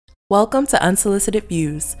Welcome to Unsolicited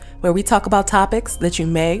Views, where we talk about topics that you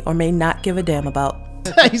may or may not give a damn about.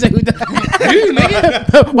 He's like, why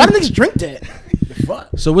do niggas drink that? Fuck.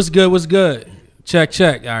 So what's good? What's good? Check. All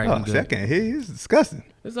right, I'm good. I can't hear you. It's disgusting.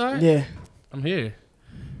 It's all right. Yeah. I'm here.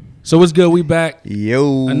 So what's good? We back.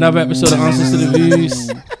 Yo. Another episode of Unsolicited Views.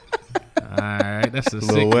 All right, that's a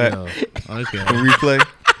sick wet. yo. Okay. Replay.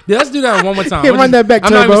 Yeah, let's do that one more time. Yeah, run that back,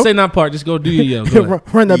 I'm not Turbo. even saying that part. Just go do your yo. Go ahead.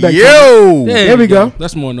 Run that back. Yo. There we go.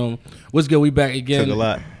 That's more normal. What's good? We back again. Took a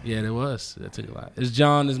lot. Yeah, there was. That took a lot. It's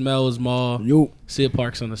John. It's Mel. It's Maul. Yo. Sid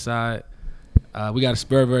Parks on the side. We got a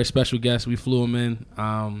very, very special guest. We flew him in.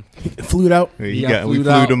 Flew it out. We got flew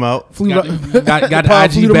flued them out. Flew Got out. the Paul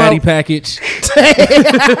IG flew them baddie out. package.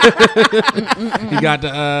 He got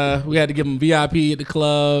the. We had to give him VIP at the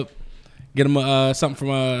club. Get him something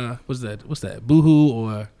from what's that? Boohoo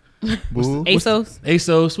or Boo.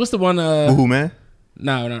 ASOS? What's the one? Boo, man.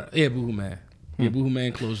 No, yeah, Boohoo Man. Yeah, Boohoo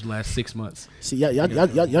Man closed the last 6 months. See, y'all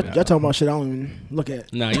talking about shit I don't even look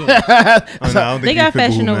at. Nah, you. I don't think They you got fit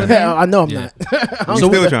fashion Boo, over man. there. I know I'm Yeah. not. I'm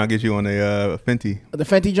still trying to get you on the Fenty. The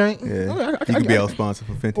Fenty drink? Yeah. Oh, You could be our sponsor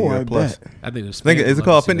for Fenty Oh, I Plus. bet. I think it's. Is it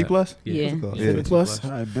called Fenty Plus? Yeah. Yeah. What's it called? Yeah. Yeah. Plus?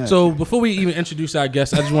 I bet. So before we even introduce our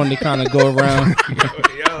guests, I just wanted to kind of go around.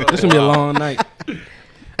 This gonna be a long night.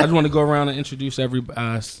 I just want to go around and introduce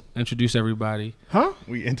everybody. Huh?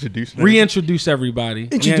 We introduced them. Reintroduce everybody.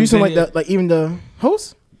 Introduce them We haven't like even the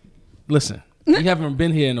host? been here- Listen, we haven't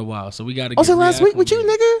been here in a while, so we got to. Also last week with you,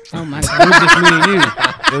 nigga? Oh my It god. was just me and you.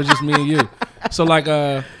 It was just me and you. So like,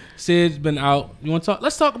 Sid's been out. You want to talk?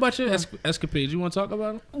 Let's talk about your escapades. You want to talk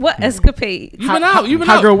about them? What escapade? You've been out. You've been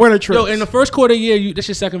Hot out. girl winter trips. Yo, in the first quarter of the year, this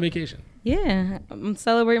your second vacation. Yeah, I'm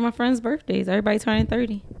celebrating my friends' birthdays. Everybody turning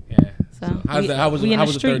 30. Yeah. So How's that? How was we in how the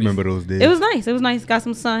was the street. 30s? Remember those days? It was nice. It was nice. Got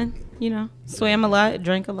some sun. You know, swam a lot,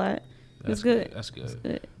 drank a lot. It was good. That's good.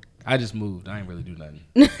 Good. I just moved. I ain't really do nothing.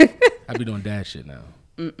 I be doing dad shit now.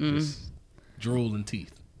 Just drool and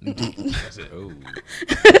teeth. That's it.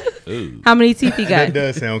 How many teeth you That got?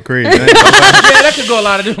 does sound crazy. Yeah, that could go a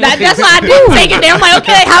lot of different ways. That's why I do take it there. I'm like,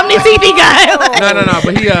 okay, how many teeth you got? No.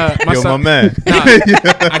 But he, my Yo, son. my man. Nah,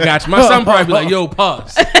 I got you. My son probably be like, "Yo,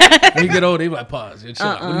 pause." When he get older, he be like, "Pause. Yo, chill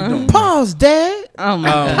out. What are you doing?" Pause, Dad. Oh my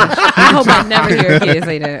god. I hope I never hear a kid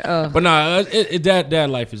say that. Oh. But nah, dad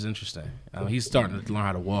life is interesting. He's starting to learn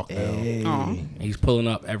how to walk now. And he's pulling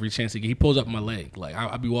up every chance he get. He pulls up my leg. Like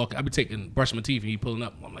I be walking, I be brushing my teeth, and he pulling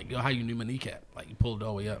up. I'm like, yo, how you knew my kneecap? Like he pulled it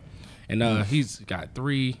all the way up. And he's got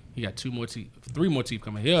 3. He got 2 more teeth, 3 more teeth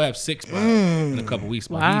coming. He'll have 6 by in a couple weeks.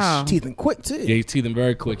 But Wow. Teething quick, too. he's teething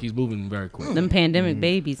very quick. He's moving very quick. Them pandemic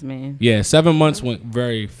babies, man. Yeah, 7 months went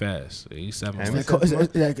very fast. He's 7 Damn, months.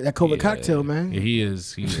 That COVID cocktail, man. Yeah, he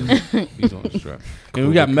is. He's on the strap. And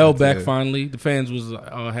we got Mel back finally. The fans was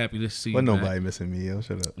all happy to see. But you back. nobody missing me, yo.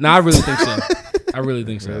 Shut up. Nah, I really think so. I really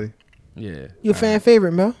think so. Really? Yeah. You a fan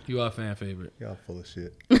favorite, Mel? You are a fan favorite. Y'all full of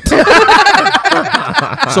shit.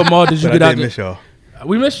 So Maul, did you But get I out did there? miss y'all.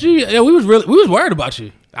 We missed you. Yeah, we was worried about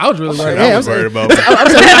you. I was really worried. Yeah, I was I'm worried about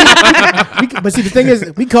But see, the thing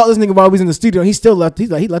is, we called this nigga while we was in the studio. And he still left. He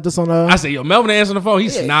left us on. I said, yo, Melvin answering the phone.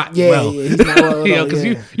 He's not yeah, well. yeah, he's not well at all, Because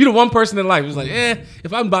yeah. you the one person in life who's like,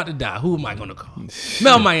 if I'm about to die, who am I gonna call?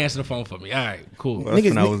 Mel might answer the phone for me. All right, cool. That's when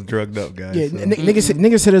Niggas- I was drugged up, guys. Yeah, so.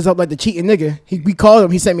 niggas hit us up like the cheating nigga. We called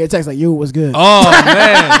him. He sent me a text like, "Yo, what's good?" Oh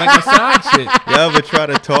man, like a side shit. Y'all ever try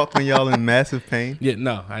to talk when y'all in massive pain? Yeah,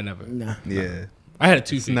 no, I never. Nah, Yeah. I had a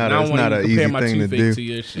toothache. not and I a- don't it's want not to a compare easy my thing to toothache do. to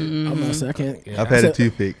your shit. I'm not saying I can't. Yeah. I've had a said-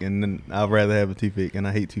 toothache, and then I'd rather have a toothache, and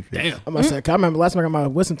I hate toothaches. Damn. I'm not saying. I remember last time I got my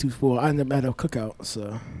wisdom tooth pulled. I ended up at a cookout.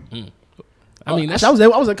 So I mean, that's I was at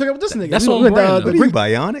a cookout with this nigga. that's We on went to, brand, the What are you, Greek.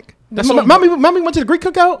 bionic? that's Mommy went to the Greek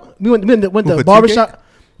cookout. We went With to a barbershop.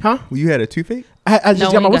 Huh? Well, you had a toothache? I just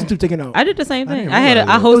No, got my we wisdom got- tooth taken out. I did the same thing. didn't I had realize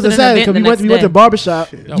I that. It was hosted an sad event because the we next went to the day. barbershop.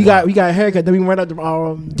 Oh, We wow. got a haircut. Then we went out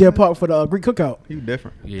to Deer Park for the Greek cookout. You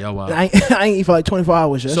different. yeah, wow. I ain't eat for like 24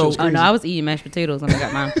 hours. That So- shit was Oh crazy. no, I was eating mashed potatoes when I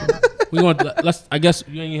got mine. We want. Let's. I guess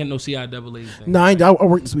you ain't had no CIAA thing. No, I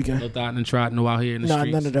worked this weekend. No thought and tried no out here in the Nah,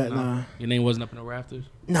 streets. none of that, nah. Your name wasn't up in the rafters.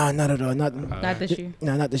 Nah, not at all. Not Not this year.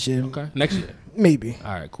 Nah, not this year. Okay, next year. Maybe.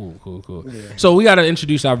 All right, cool. So we got to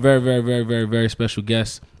introduce our very, very, very, very, very special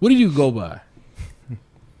guest. What do you go by?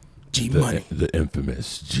 G Money. The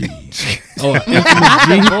infamous G. Oh, infamous Not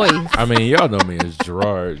G. the voice. I mean, y'all know me as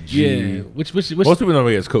Gerard G. Yeah. Which Most people know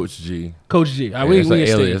me as Coach G. Coach G? Yeah, We it's like ain't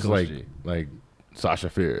staying alias, Coach G. like Sasha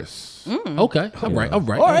Fierce. Okay. All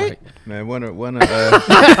right. Man, one of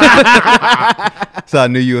so I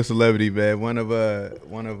knew you a celebrity, man. One of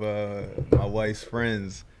my wife's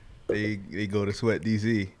friends, they go to Sweat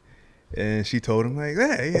DC, and she told him like,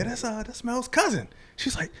 hey, yeah, that's Mel's cousin.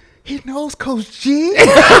 She's like, he knows Coach G.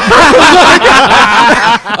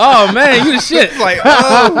 Oh man, you the shit. Like,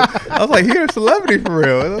 oh, I was like, you're a celebrity for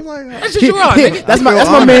real. And I was like, That's just you are, nigga. That's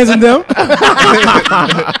my man's and them.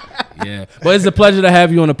 Yeah, but it's a pleasure to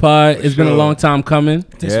have you on the pod. It's been a long time coming.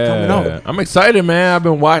 Thanks for coming on. I'm excited, man. I've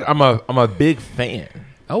been watching. I'm a big fan.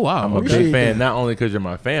 Oh wow, I'm a Appreciate big fan, that. not only because you're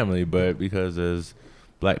my family, but because there's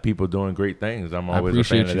black people doing great things. I'm always a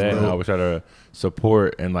fan appreciate of you, that, and bro. I always try to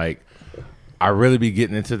support and like. I really be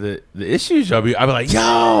getting into the issues. I'll be like,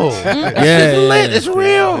 yo, Yeah, lit. It's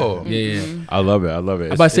real. Yeah. I love it. I love it.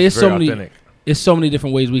 I'm about to say it's so very many. authentic. It's so many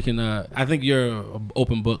different ways we can. I think you're an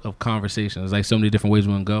open book of conversations. Like so many different ways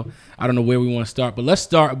we want to go. I don't know where we want to start, but let's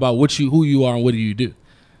start about who you are and what do you do.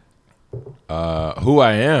 Who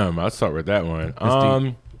I am. I'll start with that one.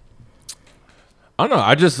 I don't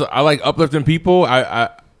know. I like uplifting people.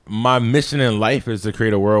 My mission in life is to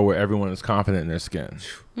create a world where everyone is confident in their skin.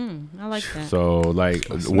 I like that. So like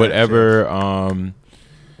whatever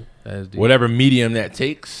whatever medium that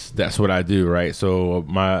takes, that's what I do, right? So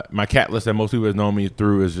my catalyst that most people have known me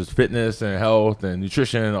through is just fitness and health and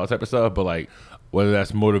nutrition and all type of stuff. But like whether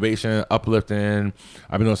that's motivation, uplifting,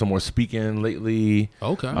 I've been doing some more speaking lately.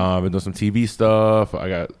 Okay. I've been doing some TV stuff. I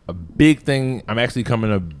got a big thing. I'm actually coming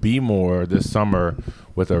to Be More this summer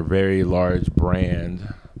with a very large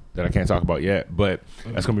brand that I can't talk about yet, but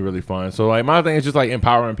that's gonna be really fun. So like my thing is just like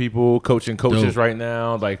empowering people, coaching coaches right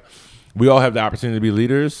now. Like we all have the opportunity to be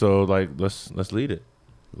leaders, so like let's lead it.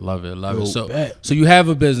 Love it, love it. Yo, bet. So you have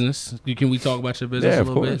a business. Can we talk about your business Yeah, a of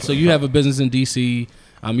little bit? course. So you have a business in DC.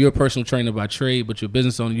 You're a personal trainer by trade, but you're a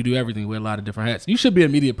business owner. You do everything. You wear a lot of different hats. You should be a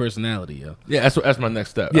media personality, yo. Yeah, that's my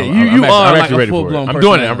next step. Yeah, I'm you are actually like a ready for it. full-blown I'm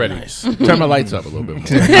doing it. I'm personality. ready. Turn my lights up a little bit more.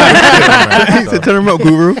 he said, turn him up,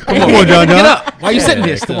 guru. Come on, John. Get up. Why you sitting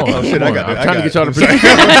here still? Come on, shit, come I got on. it, I'm I trying to got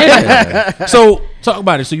get y'all to So talk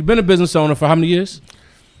about it. So you've been a business owner for how many years?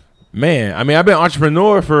 Man, I mean, I've been an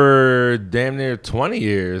entrepreneur for damn near 20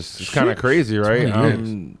 years. It's kind of crazy, right?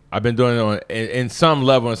 20 I've been doing it in some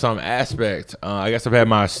level, in some aspect. I guess I've had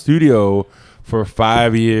my studio for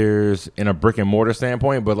 5 years in a brick and mortar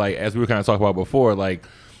standpoint, but like as we were kind of talking about before, like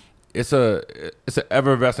it's an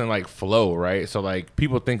ever-investing like flow, right? So like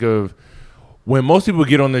people think of when most people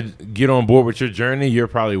get on board with your journey, you're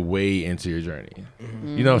probably way into your journey.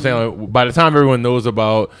 You know what I'm saying? Like, by the time everyone knows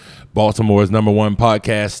about Baltimore's #1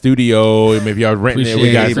 podcast studio, maybe y'all renting it.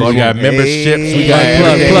 We got memberships, we got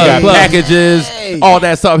everything, we got packages, all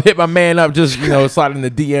that stuff. Hit my man up, just slide in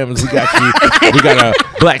the DMs. We got you. We got a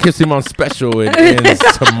Black History Month special. It ends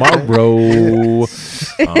tomorrow.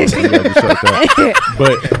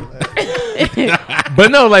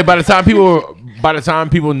 But no, like by the time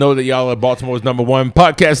people know that y'all are Baltimore's #1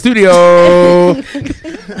 podcast studio,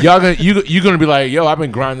 you're gonna be like, yo, I've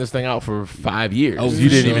been grinding this thing out for 5 years. Oh, You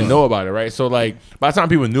didn't sure. even know about it, right? So like by the time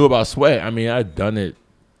people knew about Sweat, I mean, I'd done it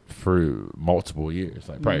for multiple years,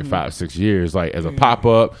 like probably 5-6 years, like as a pop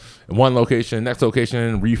up in one location, next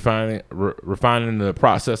location, refining the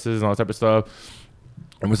processes and all that type of stuff.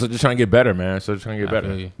 And we're still just trying to get better, man. So just trying to get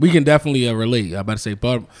better. We can definitely relate. I'm about to say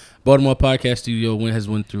Baltimore Podcast Studio has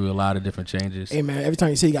went through a lot of different changes. Hey man, every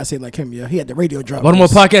time you say you gotta say it like him, yeah. He had the radio drop. Baltimore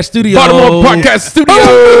Podcast Studio. Baltimore Podcast Studio.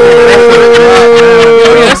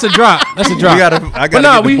 Oh, yeah, that's a drop. That's a drop. I gotta get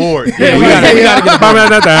the board. Yeah, we gotta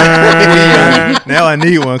get Now I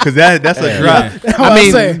need one because that's a drop. I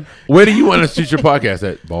mean, where do you want to shoot your podcast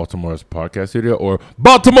at? Baltimore's Podcast Studio or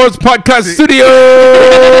Baltimore's Podcast Studio?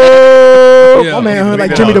 Yeah. My man heard like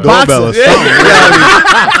Make Jimmy the that doorbell Boxer. or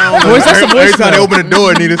something. Voice, that's a Every time they voicemail. open the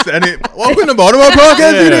door, welcome to Baltimore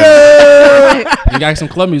Podcast Studio. You got some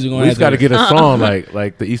club music on. We just got to get a song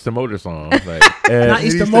like the Easter Motor song. Like, Not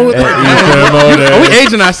Easter Motor. Easter Motor. Are we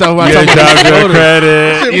aging ourselves by Get talking about your Motor?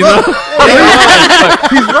 credit. You know?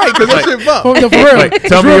 He's right because that shit bump. For real. Like,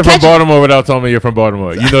 tell me you're from Baltimore without telling me you're from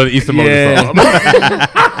Baltimore. You know the Easter Motor Yeah. song.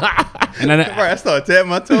 And then Right, I started tapping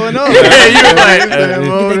my toe and all. Yeah, you were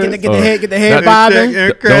like, Get the head bobbing.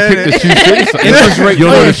 Don't pick the Shoe City song. Interest rate You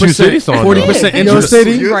don't know the Shoe 40%. City song. 40% Your interest.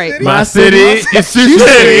 city. Right. My city. It's Shoe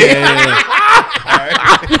City.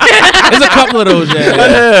 There's a couple of those. Yeah.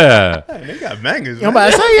 Yeah. They got bangers. I'm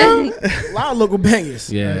about to say, yo, a lot of local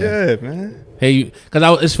bangers. Yeah. Yeah, man. Hey,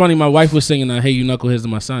 because it's funny. My wife was singing "Hey You Knuckleheads" to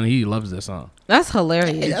my son. He loves that song. That's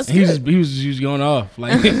hilarious. He was just going off.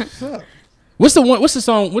 Like, what's the one? What's the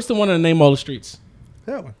song? What's the one to name all the streets?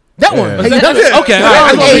 That one. That one. Yeah. Hey, you know- Okay, all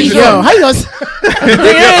right. Hey, yo, how you gonna The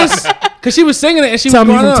thing is, because she was singing it and she tell was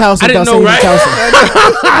me you going from up. Towson? I didn't know. Right?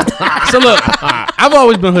 Right? So look, I've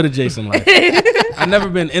always been hood adjacent. Like, I've never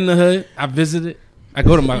been in the hood. I visited. I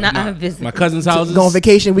go to my cousin's houses. Go on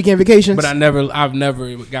vacation, weekend vacations. But I've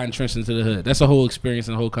never gotten entrenched into the hood. That's a whole experience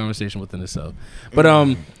and a whole conversation within itself. But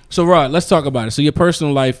So Rod, let's talk about it. So your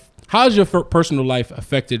personal life, how's your personal life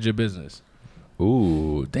affected your business?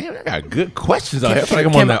 Ooh, damn! I got good questions out here. I feel like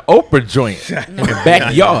I'm on that Oprah joint in the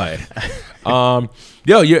backyard.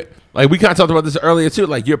 You're like we kind of talked about this earlier too.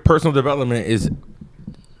 Like your personal development is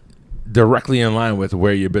directly in line with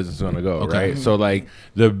where your business is going to go, right? So like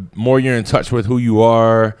the more you're in touch with who you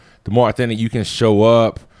are, the more authentic you can show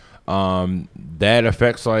up. That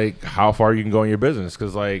affects like how far you can go in your business.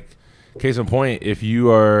 Because like case in point, if you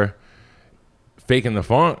are faking the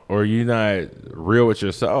funk or you're not real with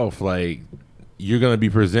yourself, like you're gonna be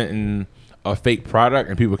presenting a fake product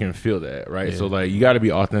and people can feel that, right? So like you got to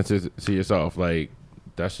be authentic to yourself. Like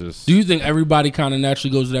that's just. Do you think everybody kind of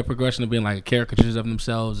naturally goes to that progression of being like caricatures of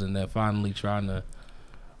themselves and they're finally trying to?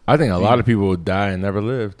 I think a lot of people die and never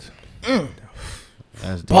lived.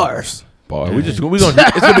 That's deep. Bars. We gonna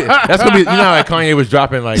that's gonna be you know how like Kanye was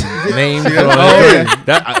dropping like names.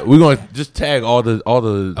 We're gonna just tag all the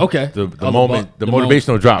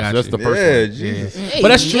motivational drops. Gotcha. That's the first one. Jesus. But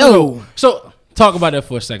that's true. So talk about that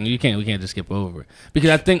for a second. We can't just skip over it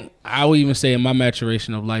because I think I would even say in my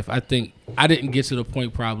maturation of life, I think I didn't get to the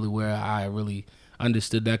point probably where I really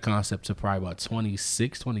understood that concept to probably about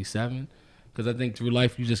 26, 27. Because I think through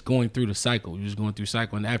life, you're just going through the cycle. You're just going through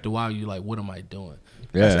cycle. And after a while, you're like, what am I doing?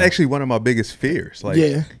 Yeah. That's actually one of my biggest fears. Like,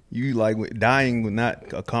 you like dying would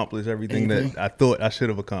not accomplish everything that I thought I should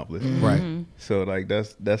have accomplished. Right. So like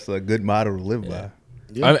that's a good motto to live by.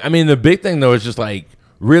 Yeah. I mean, the big thing though is just like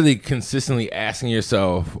really consistently asking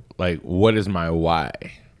yourself, like, what is my why?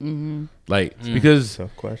 Like, because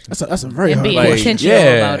Tough question. That's a very hard being question.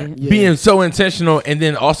 intentional about it. being so intentional, and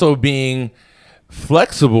then also being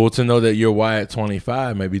flexible to know that your why at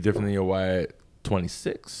 25 might be different than your why at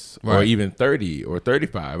 26 or even 30 or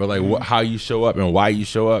 35, or like how you show up and why you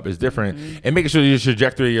show up is different, and making sure your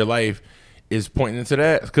trajectory of your life is pointing into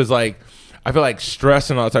that. Because like I feel like stress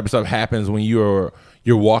and all that type of stuff happens when you're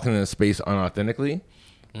walking in a space unauthentically.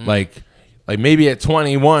 Like maybe at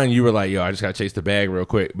 21 you were like, yo, I just gotta chase the bag real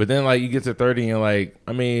quick, but then like you get to 30 and you're like,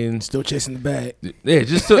 I mean, Still chasing the bag. yeah,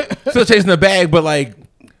 just still chasing the bag, but like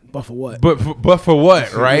But for what? But for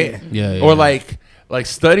what, right? Yeah. Or like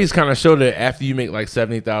studies kind of show that after you make like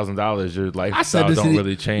 $70,000, your lifestyle don't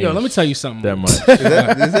really change. Yo, let me tell you something. that much. Is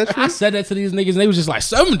that true? I said that to these niggas, and they was just like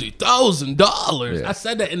 $70,000. Yeah. I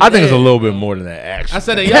said that. I think it's a little bit more than that. Actually, I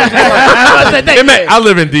said that. Yeah. I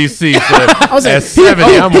live in DC, so I was like, at 70,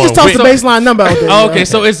 I'm he just on tossed the win. baseline number out there. Oh, okay,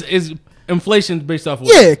 so it's inflation based off of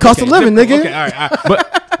Yeah, cost of living, zip- nigga. Okay, all right.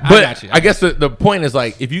 But got you. I guess the point is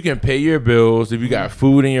like if you can pay your bills, if you got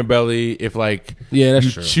food in your belly, if like That's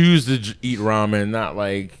you true. choose to eat ramen, not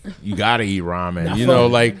like you gotta eat ramen. Not You fun. know,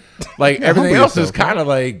 like everything humble else is yourself, kind of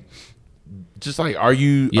like just like are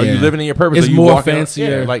you Yeah. living in your purpose? It's Are you more walking-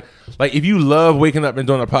 fancier. Yeah, like if you love waking up and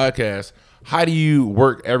doing a podcast, how do you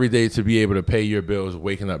work every day to be able to pay your bills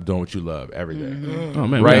waking up doing what you love every day? Oh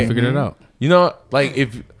man, we Right. gotta figure it out. You know, like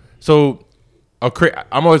if so,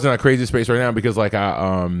 I'm always in a crazy space right now because like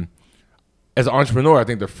as an entrepreneur, I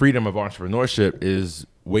think the freedom of entrepreneurship is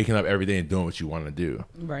waking up every day and doing what you want to do.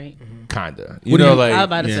 Right. Kinda, What do you- like I was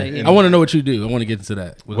about to Yeah. say. Yeah. I want to know what you do. I want to get into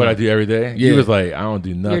that. what I do every day. Yeah. You was like, I don't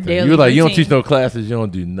do nothing. daily You were like, you don't routine. teach no classes. You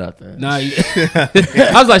don't do nothing. Nah,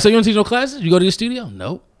 I was like, so you don't teach no classes? You go to your studio?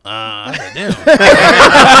 Nope. I said, damn.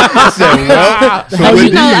 But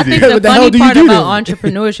you know, I think What the the hell funny do you part do about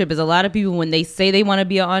entrepreneurship is a lot of people, when they say they want to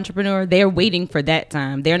be an entrepreneur, they're waiting for that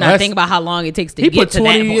time. They're not That's- thinking about how long it takes to He get put to that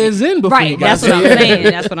 20 point. years in before he Right. got That's what I'm there. saying.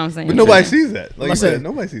 That's what I'm saying. But nobody sees that. Like you said. said,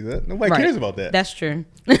 nobody sees that. Nobody Right. cares about that. That's true.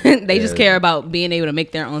 They just care about being able to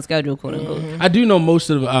make their own schedule, quote unquote. I do know most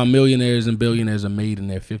of millionaires and billionaires are made in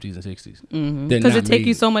their 50s and 60s. They're 'Cause not it take made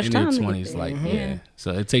you so much in their time to get 20s. there. Like, yeah.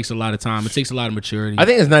 So it takes a lot of time. It takes a lot of maturity. I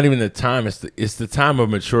think it's not even the time. It's the time of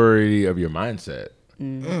maturity of your mindset.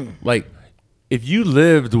 Like, if you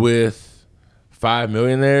lived with 5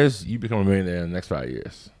 millionaires, you become a millionaire in the next 5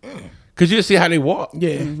 years. Because you see how they walk.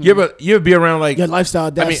 Yeah. You ever be around like Your lifestyle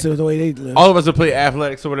adapts mean, to the way they live. all of us that play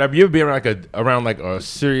athletics or whatever. You ever be around like a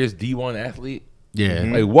serious D1 athlete? yeah.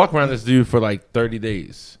 Like walk around this dude for like 30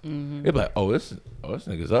 days. You're like, this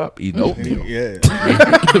nigga's up eating oatmeal. Yeah.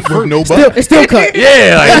 With no Still, butt. it's still cut.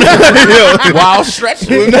 Yeah, like while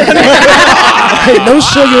stretching. No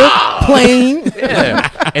sugar, plain. Yeah.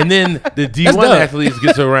 And then the D1 dope. athletes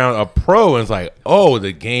gets around a pro and it's like,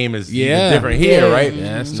 the game is even Yeah. different here, Yeah. right?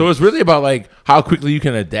 Yeah, that's So it's really about like how quickly you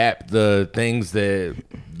can adapt the things the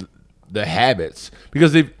habits.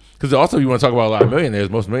 Because also you want to talk about a lot of millionaires,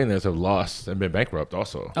 most millionaires have lost and been bankrupt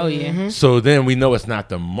also. Oh yeah. So then we know it's not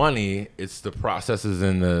the money, it's the processes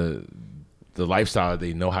and the lifestyle that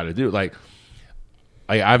they know how to do. Like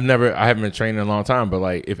I haven't been training in a long time, but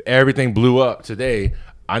like if everything blew up today,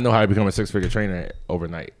 I know how to become a 6-figure trainer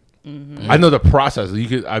overnight. I know the process.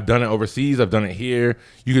 I've done it overseas. I've done it here.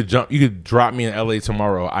 You could drop me in LA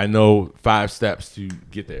tomorrow. I know 5 steps to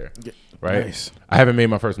get there. Right. Nice. I haven't made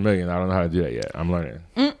my first $1 million. I don't know how to do that yet. I'm learning.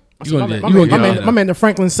 My man, the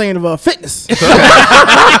Franklin saying of fitness.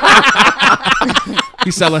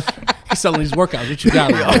 He's selling these workouts. What you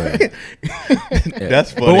got?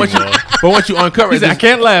 That's funny. But once you uncover it, I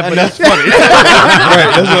can't laugh, but that's funny.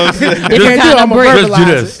 Right, that's what I'm saying. Just do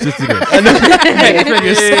this. Just do this. Every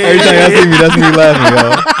time y'all see me, that's me laughing,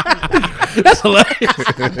 y'all. That's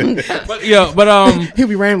hilarious. But he'll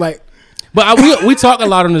be raining like. But we talk a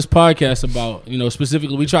lot on this podcast about,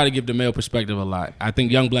 specifically, we try to give the male perspective a lot. I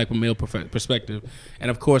think young black with male perspective. And,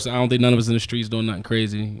 of course, I don't think none of us in the streets doing nothing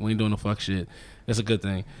crazy. We ain't doing no fuck shit. That's a good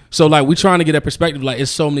thing. So, we trying to get that perspective. It's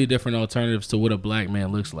so many different alternatives to what a black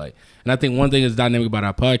man looks like. And I think one thing that's dynamic about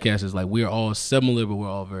our podcast is, we're all similar, but we're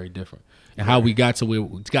all very different. And how we got to where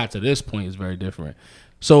we got to this point is very different.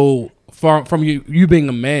 So, from you being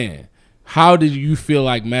a man, how did you feel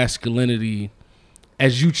like masculinity...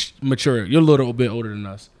 As you mature, you're a little bit older than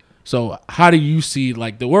us. So how do you see,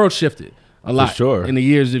 the world shifted a lot in the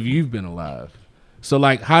years that you've been alive. So,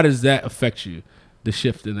 how does that affect you, the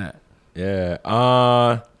shift in that? Yeah.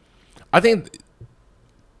 I think,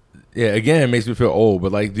 again, it makes me feel old.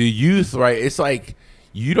 But, the youth, right, it's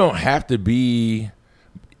you don't have to be,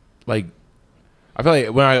 I feel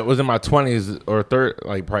like when I was in my 20s or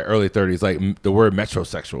probably early 30s, the word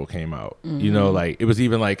metrosexual came out. Mm-hmm. It was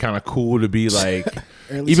even kind of cool to be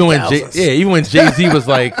even when Jay-Z was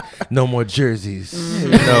no more jerseys.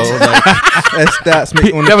 Mm-hmm.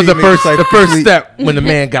 That was the first step when the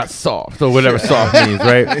man got soft or whatever soft means,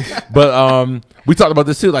 right? But we talked about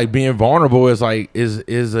this too. Being vulnerable is a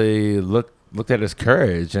looked at as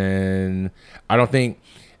courage, and I don't think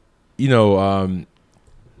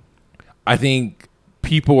I think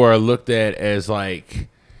people are looked at as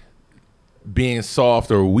being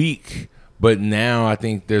soft or weak, but now I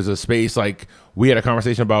think there's a space we had a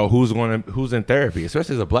conversation about who's in therapy,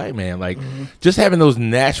 especially as a black man. Just having those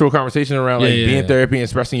natural conversations around being in therapy and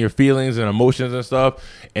expressing your feelings and emotions and stuff,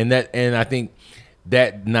 and I think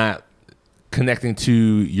that not connecting to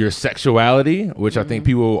your sexuality, which I think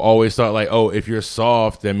people always thought if you're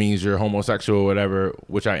soft, that means you're homosexual or whatever,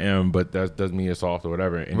 which I am, but that doesn't mean you're soft or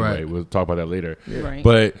whatever. Anyway, we'll talk about that later. Yeah. Right.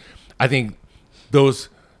 But I think those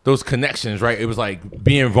connections, right? It was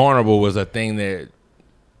being vulnerable was a thing that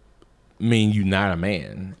mean you not a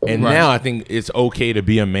man. And now I think it's okay to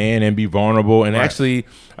be a man and be vulnerable. And actually,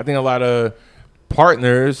 I think a lot of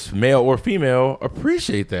partners, male or female,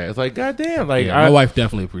 appreciate that. It's goddamn, my wife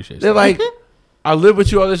definitely appreciates that. They're I lived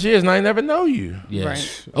with you all this years and I never know you. Yeah.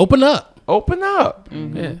 Right. Open up.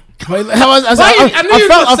 Mm-hmm. Yeah. I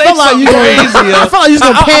felt like you was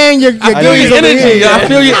gonna pan your energy. I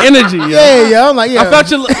feel your energy. Yeah. I'm I felt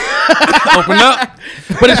you. Open up.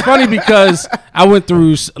 But it's funny because I went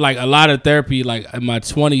through a lot of therapy in my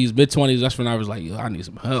 20s, mid-20s. That's when I was yo, I need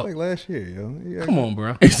some help. Last year, yo. Yeah. Come on,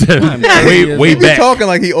 bro. way back.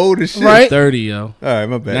 Talking he old as shit. Right? 30, yo. All right,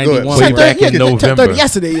 my bad. 91. Way back in November.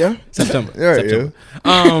 Yesterday, yo. September. All right, September.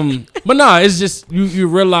 But no, it's just you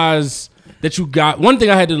realize that you got one thing.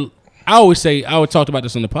 I would talk about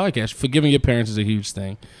this on the podcast. Forgiving your parents is a huge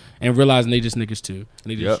thing, and realizing they just niggas too,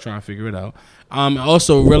 and they just trying to figure it out.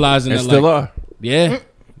 Also realizing that still are. Yeah.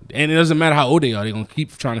 And it doesn't matter how old they are, they're gonna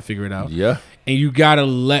keep trying to figure it out. Yeah. And you gotta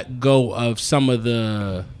let go of some of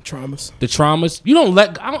the traumas. You don't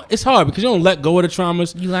it's hard because you don't let go of the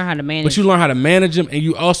traumas. You learn how to manage. But you learn how to manage them, and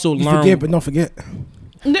you also learn. Forget, but don't forget.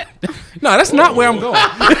 No, that's not where I'm going.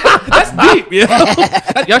 That's deep,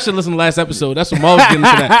 y'all should listen to the last episode. That's what Maul was getting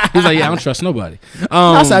into that. He's yeah, I don't trust nobody.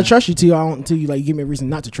 I said I trust you until you give me a reason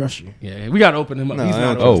not to trust you. Yeah, we gotta open him up. He's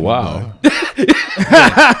not. Oh wow.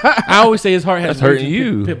 I always say his heart has hurting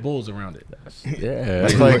you. Pit bulls around it. Yeah,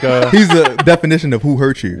 it's he's the definition of who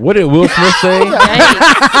hurt you. What did Will Smith say?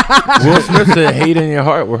 Will Smith said, "Hate in your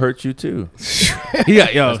heart will hurt you too."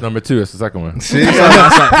 That's number 2. That's the second one.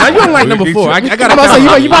 Now you don't like number 4. I got to say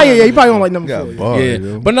you probably don't like number 4.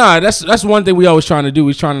 Yeah, but that's one thing we always trying to do.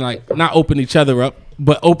 We're trying to not open each other up,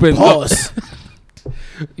 but open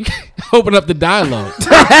open up the dialogue.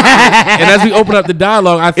 And as we open up the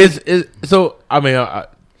dialogue, I think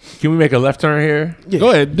can we make a left turn here? Yeah.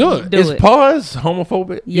 Go ahead, do it. Is pause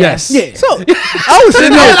homophobic? Yes. Yeah. So I was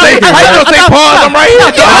sitting there thinking, I don't say pause. I'm right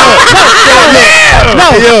here.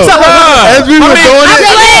 As we were doing it,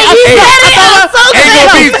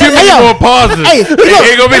 gonna be too many more pauses. Hey, look,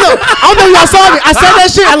 I don't know if y'all saw me. I said that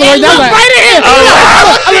shit. I looked like,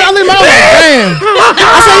 I looked like, damn.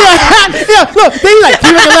 I said, yeah, look. Then he's like,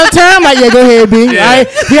 can you make a left turn? I'm like, yeah, go ahead, B. All right.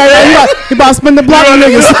 He about to spin the block on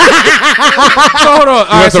niggas. So hold on.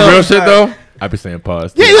 All right, Some real shit though. I be saying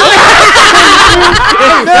pause. But you know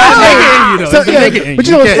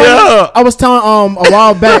what's funny? I was telling a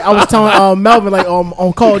while back. I was telling Melvin like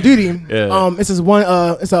on Call of Duty. This is one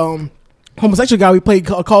it's homosexual guy we played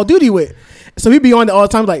Call of Duty with. So we be on there all the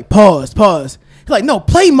time like pause. He's like, no,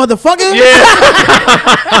 play, motherfucker. Yeah.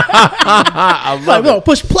 I love like, it. no,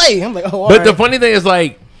 push play. I'm like, oh. But the funny thing is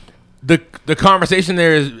like the conversation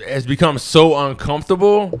there has become so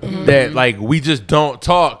uncomfortable that like we just don't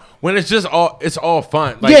talk when it's all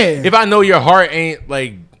fun. Like if I know your heart ain't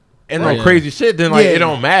like and no crazy shit, then like it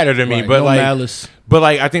don't matter to me. But no like malice. But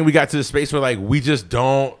like I think we got to the space where like we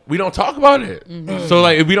don't talk about it. So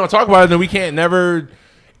like if we don't talk about it, then it can't never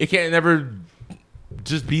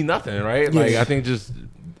just be nothing, right? Like I think just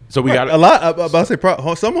so we got a lot. I'm about to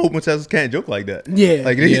say some homosexuals can't joke like that. Yeah,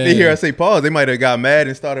 like they hear I say pause, they might have got mad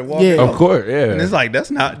and started walking. Yeah, of course, yeah. And it's like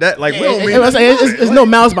that's not that. Like we don't mean it's no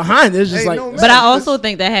malice behind it. It's just like. But I also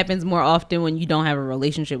think that happens more often when you don't have a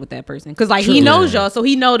relationship with that person, because like he knows y'all, so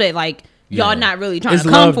he know that like y'all not really trying to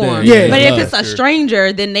come for him. Yeah, but if it's a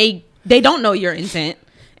stranger, then they don't know your intent,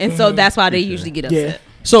 and so that's why they usually get upset. Yeah.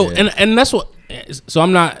 So and that's what. So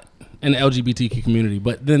I'm not in the LGBTQ community,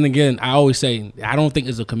 but then again, I always say I don't think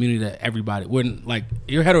it's a community that everybody. We're like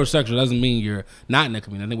you're heterosexual doesn't mean you're not in that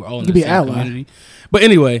community. I think we're all in the same community. But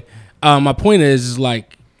anyway, my point is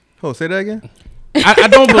like. Oh, say that again.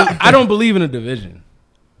 I don't believe in a division.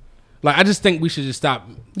 Like I just think we should just stop.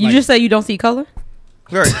 You just say you don't see color.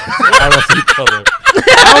 Right. I don't see color.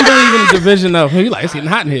 I don't believe in the division of. You like it's getting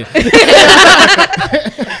hot in here.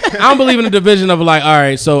 I don't believe in the division of like, all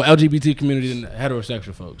right, so LGBT community and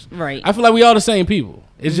heterosexual folks. Right. I feel like we all the same people.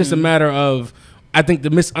 It's just a matter of, I think the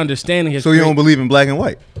misunderstanding has. So you don't believe in black and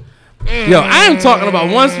white? Yo, I am talking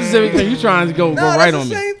about one specific thing. You trying to go right on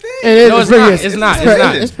me? Same thing. No, it's not. It's not.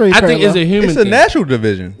 It's pretty. I think it's a human. It's a thing. natural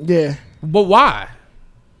division. Yeah. But why?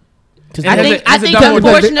 I think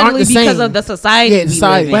unfortunately because of the society. Yeah,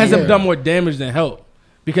 society. But has it done more damage than help?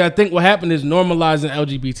 Because I think what happened is normalizing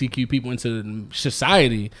LGBTQ people into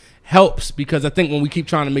society helps, because I think when we keep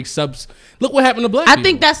trying to make subs, look what happened to black people. I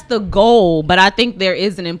think that's the goal, but I think there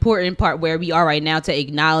is an important part where we are right now to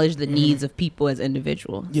acknowledge the needs of people as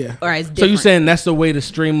individuals. Yeah. Or as different. So you're saying that's the way to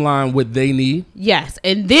streamline what they need? Yes.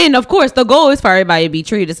 And then of course the goal is for everybody to be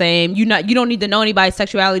treated the same. You don't need to know anybody's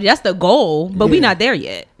sexuality. That's the goal, but we're not there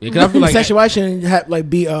yet. Yeah, 'cause I feel like sexuality shouldn't have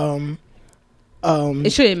like be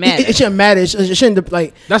it shouldn't matter. It shouldn't matter. It shouldn't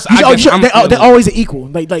like. That's they're always equal.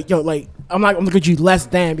 Like I'm not gonna look at you less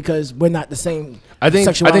than because we're not the same. I think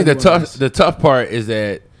the tough part is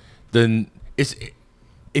that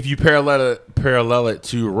if you parallel it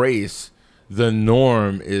to race, the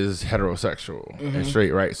norm is heterosexual and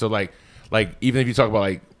straight, right? So like even if you talk about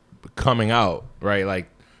like coming out, right? Like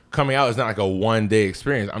coming out is not like a one day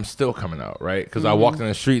experience. I'm still coming out, right? Because I walk in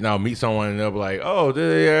the street and I'll meet someone and they'll be like, "Oh,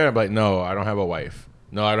 yeah." I'm like, "No, I don't have a wife.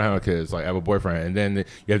 No, I don't have kids. Like I have a boyfriend." And then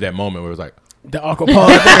you have that moment where it's like. The awkward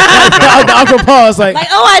pause. the awkward pause. Like,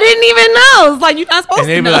 oh, I didn't even know. It's like you're not supposed to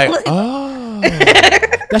know. And they be like, oh.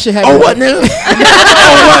 That shit happen. Oh, what now? Oh,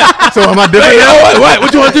 what? So am I different now?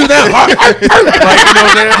 What you want to do now? Like, you know what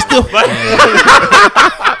I'm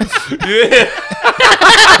saying? Yeah.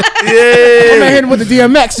 I'm not hitting with the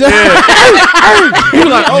DMX. you're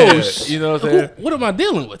like, oh, you know what I'm saying? What am I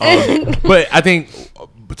dealing with? But I think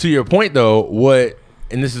to your point though,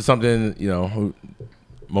 and this is something, you know,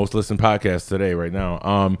 most listened podcasts today right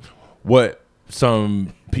now. What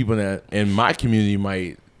some people that in my community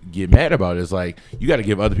might get mad about is like, you got to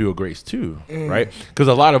give other people grace too, right? Because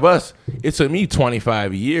a lot of us, it took me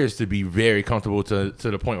 25 years to be very comfortable to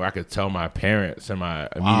the point where I could tell my parents and my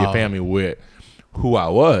immediate family with who I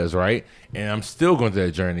was, right? And I'm still going through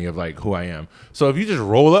that journey of like who I am. So if you just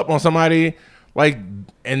roll up on somebody like,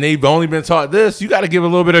 and they've only been taught this, you got to give a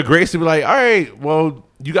little bit of grace to be like, all right, well,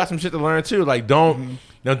 you got some shit to learn too. Like, don't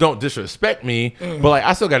disrespect me, but like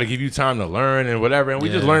I still got to give you time to learn and whatever, and we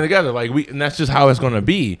just learn together. Like and that's just how it's gonna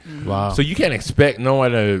be. Wow. So you can't expect no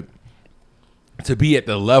one to be at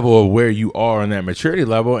the level of where you are on that maturity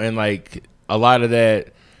level, and like a lot of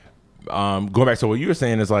that. Going back to what you were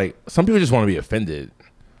saying is like some people just want to be offended.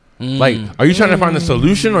 Like, are you trying to find a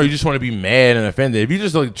solution, or you just want to be mad and offended? If you're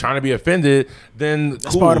just like trying to be offended, then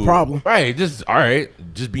that's part of the problem, right? Just all right,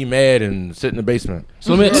 just be mad and sit in the basement.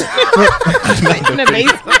 So let me in the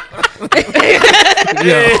basement.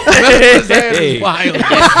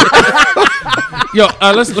 Yo,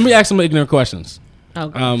 let me ask some ignorant questions.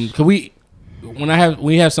 Okay. When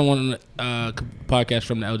we have someone on the podcast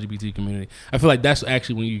from the LGBT community, I feel like that's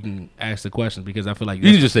actually when you can ask the question, because I feel like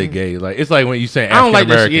you can just say gay. Like it's like when you say I don't African like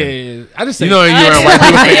this. American. Yeah. I just say, you know, you're around white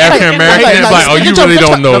people say African American. It's like, oh, you really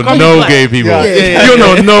don't know no gay people. You don't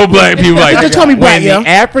know no black people. Like just call me black, yo. The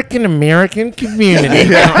African American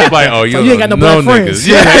community. I'm like, oh, you ain't got no black friends.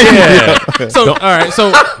 Yeah. So all right.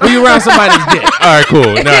 So when you around somebody's gay. All right,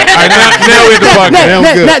 cool. Now we can talk.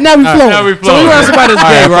 Now we flow. So when you around somebody's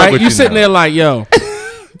gay, right? You sitting there like, yo,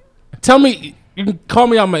 tell me. You can call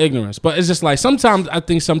me out my ignorance, but it's just like sometimes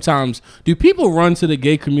do people run to the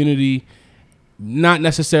gay community not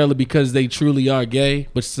necessarily because they truly are gay,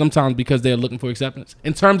 but sometimes because they're looking for acceptance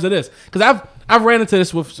in terms of this? Because I've ran into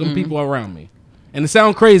this with some people around me, and it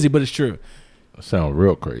sounds crazy, but it's true. It sounds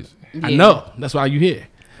real crazy. Yeah. I know. That's why you here.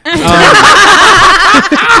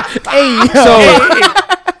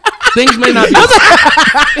 Things may not be.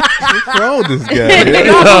 What's wrong with this guy?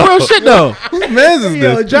 No, real shit though. Whose man's is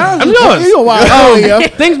this? I'm yours.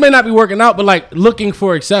 Things may not be working out, but like looking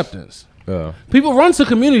for acceptance. People run to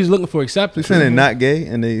communities looking for acceptance. They're saying they're not gay,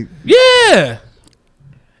 and they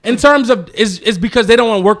in terms of it's because they don't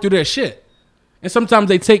want to work through their shit, and sometimes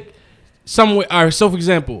they take somewhere. All right, so for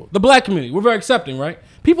example, the black community, we're very accepting, right?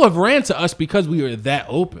 People have ran to us because we were that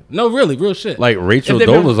open. No, really, real shit. Like Rachel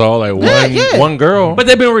Dolezal, like one girl, but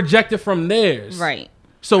they've been rejected from theirs, right?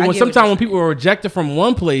 So when people are rejected from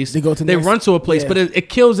one place, they run to a place, but it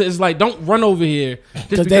kills it. It's like, don't run over here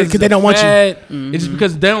just because they don't want you. It's just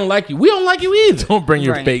because they don't like you. We don't like you either. Don't bring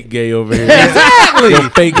your fake gay over here. Exactly. Your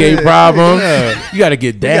fake gay problem. You got to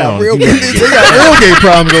get down. They got real gay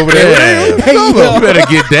problems over there. You better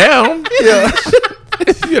get down. Yeah.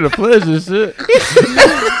 You got a pleasure, shit.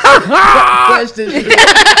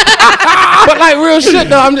 But like real shit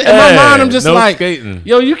though, in my mind, I'm just like, skating.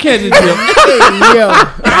 Yo, you can't just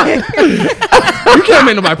you can't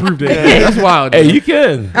make nobody prove that. That's wild. Hey, you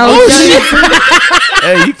can. Oh shit.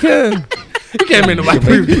 Hey, you can. You can't make nobody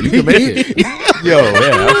prove it. You can make it. Yo,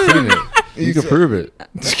 yeah, I've seen it. You can prove it.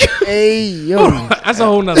 Hey, yo. That's a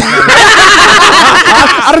whole nother thing.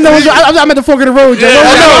 I don't know. I'm at the fork of the road, Joe.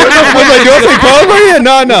 I was like, you want to say pause right here?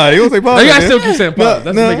 No. You want to say pause? You guys still keep saying pause.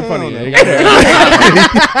 That's making funny.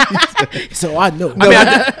 So I know. I mean,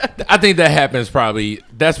 I think that happens probably.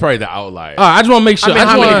 That's probably the outlier. I just want to make sure. I mean,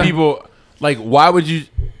 how many people, like, why would you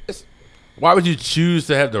choose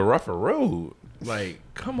to have the rougher road? Like,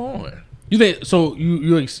 come on. You think so?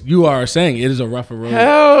 You are saying it is a rougher road?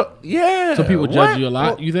 Hell yeah. So people judge you a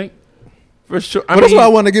lot. You think? For sure. But that's why I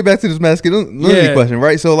want to get back to this masculinity question,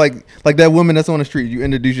 right? So like that woman that's on the street, you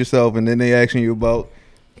introduce yourself, and then they asking you about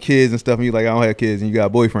kids and stuff, and you like, I don't have kids, and you got a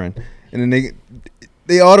boyfriend, and then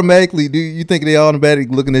they automatically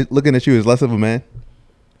looking at you as less of a man?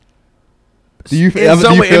 Do you feel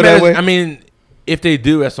that way? I mean, if they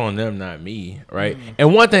do, that's on them, not me, right?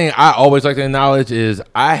 And one thing I always like to acknowledge is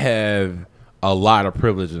I have a lot of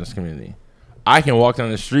privilege in this community. I can walk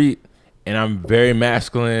down the street and I'm very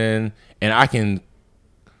masculine, and I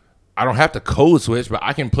don't have to code switch, but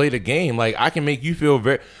I can play the game. Like, I can make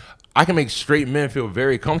straight men feel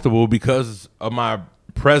very comfortable because of my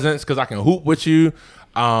presence, because I can hoop with you.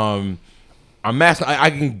 I'm masculine.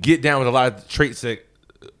 I can get down with a lot of traits that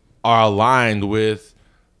are aligned with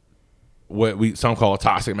what some call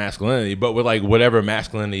toxic masculinity, but with like whatever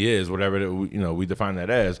masculinity is, whatever we define that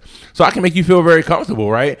as. So I can make you feel very comfortable,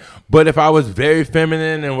 right? But if I was very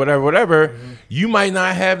feminine and whatever, you might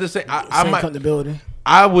not have the same. Same comfortability.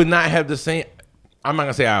 I would not have the same. I'm not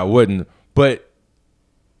gonna say I wouldn't, but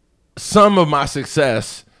some of my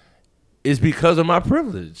success is because of my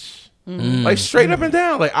privilege. Like straight up and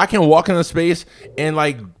down. Like I can walk in a space and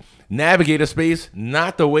like navigate a space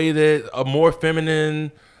not the way that a more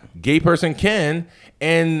feminine gay person can,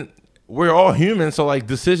 and we're all human, so like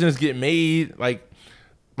decisions get made, like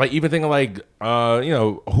even thinking like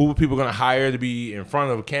who people gonna hire to be in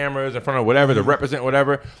front of cameras, in front of whatever, to represent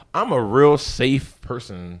whatever. I'm a real safe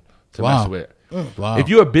person to mess with. Wow. If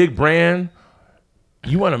you're a big brand,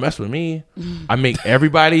 you want to mess with me, I make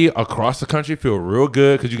everybody across the country feel real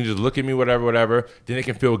good, because you can just look at me, whatever. Then they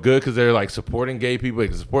can feel good because they're like supporting gay people,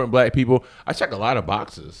 like supporting black people. I check a lot of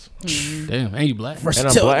boxes. Damn, and you black. And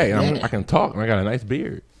I'm black. And I can talk, and I got a nice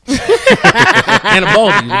beard. And a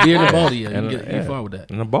baldy. The beard and a baldy. You far with that.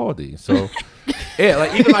 And a baldy. So, yeah,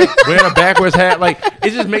 like even like wearing a backwards hat, like it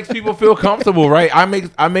just makes people feel comfortable, right? I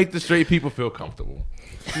make the straight people feel comfortable.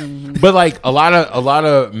 But like a lot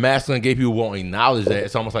of masculine gay people won't acknowledge that.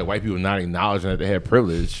 It's almost like white people not acknowledging that they have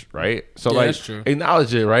privilege, right? So like, that's true.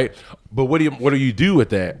 Acknowledge it, right? But what do you do with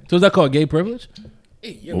that? So is that called gay privilege?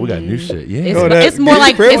 Oh, we got new shit. Yeah, it's more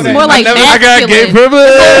like I got gay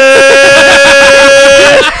privilege.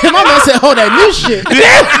 My man said, "Oh, that new shit." He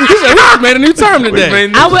said, "We made a new term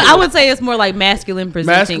today." I would say it's more like masculine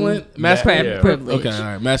presenting masculine privilege. Okay, all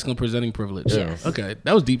right, masculine presenting privilege. Yeah. Okay,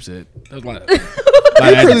 that was deep set. That was like.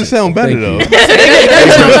 That really sound better though.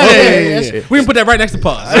 We can put that right next to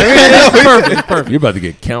pause. Perfect. You're about to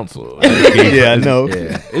get counseled. Yeah, I know.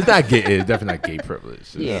 Yeah. It's not gay. It's definitely not gay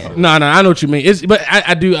privilege. Yeah. No, I know what you mean. But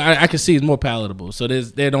I can see it's more palatable. So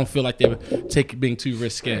they don't feel like they're being too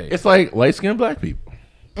risque. It's like light skinned black people.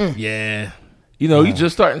 Yeah. You know, you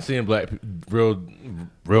just starting seeing real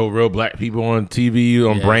black people on TV,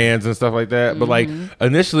 on brands and stuff like that. But like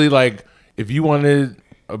initially, like if you wanted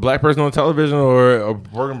a black person on television or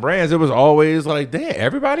working brands, it was always like, damn,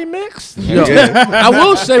 everybody mixed. Yo, I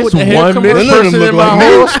will say with the hair one mixed commercial, person in my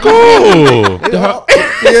whole school.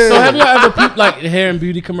 So have y'all ever peeped like hair and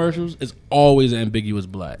beauty commercials? It's always ambiguous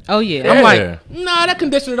black. Oh yeah. I'm like, nah, that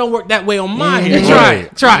conditioner don't work that way on my hair.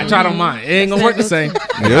 Try it on mine. It ain't gonna work the same.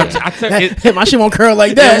 My shit won't curl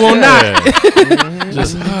like that. It will not.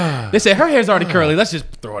 They said her hair's already curly. Let's just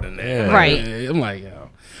throw it in there. Right. I'm like, yo.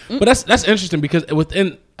 But that's interesting because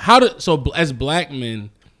as black men,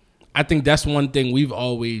 I think that's one thing we've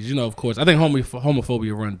always, of course, I think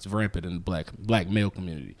homophobia runs rampant in the black male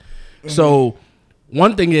community. So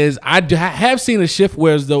one thing is I have seen a shift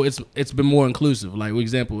where as though it's been more inclusive. Like, for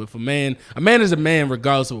example, if a man is a man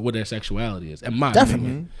regardless of what their sexuality is. In my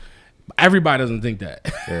opinion, everybody doesn't think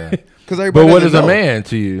that. Yeah. But what is a man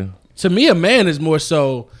to you? To me, a man is more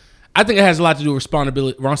so. I think it has a lot to do with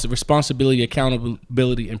responsibility,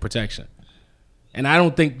 accountability, and protection. And I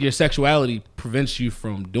don't think your sexuality prevents you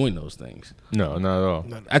from doing those things. No, not at all.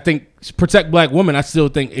 I think protect black women. I still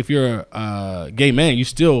think if you're a gay man, you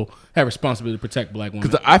still have responsibility to protect black women.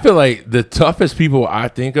 Because I feel like the toughest people I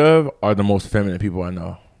think of are the most feminine people I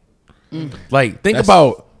know. Like, think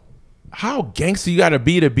about how gangster you got to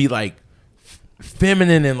be like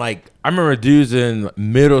feminine and like. I remember dudes in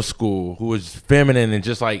middle school who was feminine and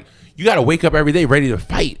just like. You got to wake up every day ready to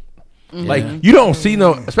fight. Like, you don't see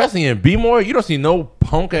especially in B-More, you don't see no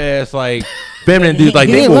punk ass, like, feminine dudes. Like,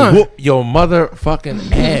 they will whoop your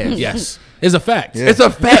motherfucking ass. Yes. It's a fact. Yeah. It's a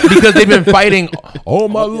fact because they've been fighting all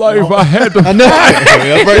my life. I had to I know.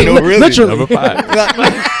 literally. Number 5.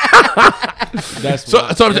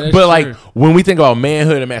 But like, when we think about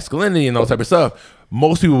manhood and masculinity and those type of stuff,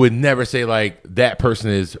 most people would never say like that person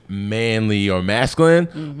is manly or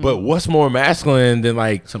masculine. But what's more masculine than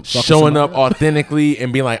like showing up authentically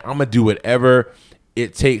and being like, I'm gonna do whatever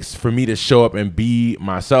it takes for me to show up and be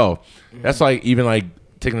myself. That's like even like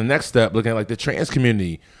taking the next step, looking at like the trans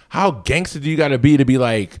community. How gangster do you gotta be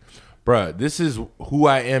like, bruh, this is who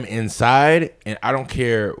I am inside, and I don't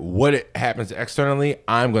care what happens externally.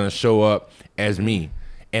 I'm gonna show up as me,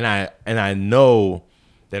 and I know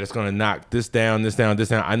that it's gonna knock this down.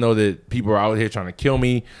 I know that people are out here trying to kill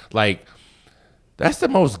me. Like, that's the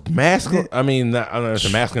most masculine. I mean, I don't know if it's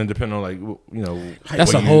a masculine, depending on like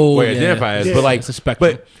that's a whole way identify as. But like, it's a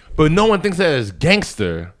spectrum. But no one thinks that is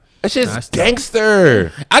gangster. That's just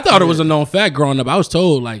gangster. I thought it was a known fact growing up. I was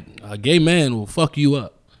told like a gay man will fuck you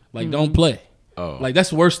up. Like, don't play. Oh, like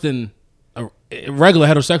that's worse than a regular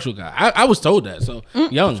heterosexual guy. I was told that. So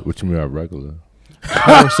young. What you mean by regular?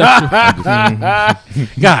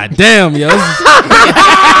 God damn, yo. Double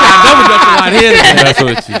Dutch a lot here. That's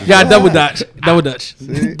what you got. Double Dutch.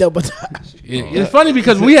 Double Dutch. Yeah, it's funny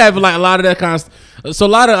because we have like a lot of that kind of. So a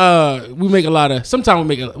lot of we make a lot of. Sometimes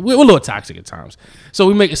we're a little toxic at times. So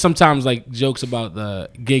we make sometimes like jokes about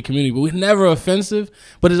the gay community, but we're never offensive.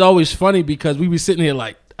 But it's always funny because we be sitting here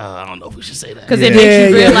like. I don't know if we should say that. Because it makes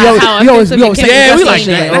you realize how offensive it can be. Yeah, we like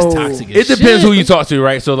that. That's toxic. It depends who you talk to,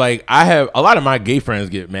 right? So, like, I have a lot of my gay friends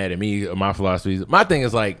get mad at me or my philosophies. My thing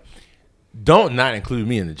is, like, don't not include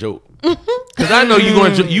me in the joke. Because I know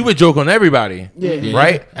you would joke on everybody,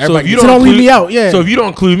 right? So if you don't leave me out, So if you don't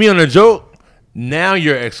include me on the joke, now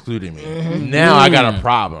you're excluding me. Now I got a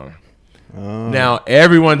problem. Now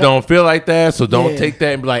everyone don't feel like that, so don't take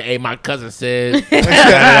that and be like, "Hey, my cousin said." He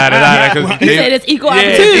said it's equal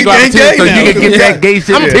opportunity. Equal opportunity, so you can get that gay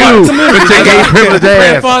shit too. With your gay privilege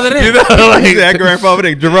ass. You know, like that grandfather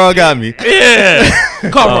thing. Gerard got me. Yeah.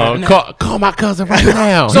 Call my cousin right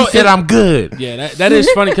now. So he said I'm good. Yeah, that is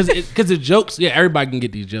funny because the jokes. Yeah, everybody can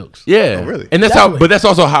get these jokes. Yeah, really. And that's how. But that's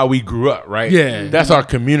also how we grew up, right? Yeah, that's our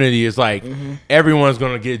community. It's like everyone's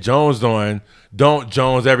gonna get Jonesed on. Don't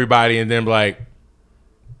Jones everybody and then be like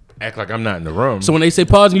act like I'm not in the room. So when they say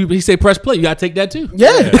pause and he say press play, you gotta take that too.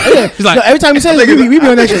 Yeah. He's like, every time he says it, we be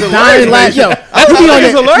on that shit dying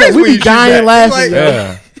laughing. We be dying laughing.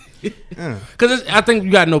 Yeah. Because I think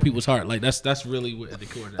you gotta know people's heart. Like that's really what at the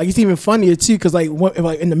core. Like it's even funnier too, because like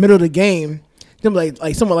in the middle of the game, them like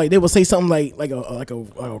someone like they will say something like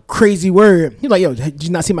a crazy word. He's like, yo, did you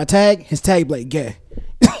not see my tag? His tag like gay,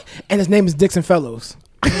 and his name is Dixon Fellows.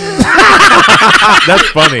 That's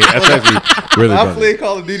funny. That's actually really funny. I played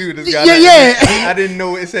Call of Duty with this guy. Yeah. I didn't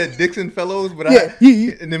know it said Dixon Fellows, but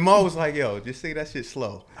and then Ma was like, "Yo, just say that shit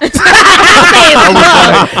slow." I was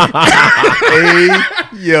like, "Hey,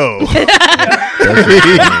 yo."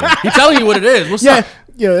 He's telling you what it is. What's up?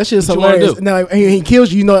 Yeah, that shit's What you hilarious. wanna do? Now he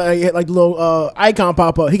kills you, you know, like the little icon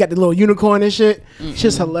pop up. He got the little unicorn and shit.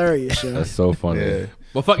 Shit's hilarious, yo. That's so funny. Yeah.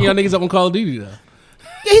 Well, fucking y'all niggas up on Call of Duty though.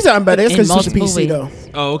 Yeah, he's not better. That's In because he's switching PC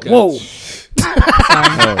multiple though. Oh, okay. Whoa.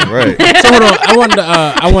 Oh, right. So hold on.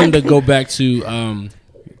 I wanted to go back to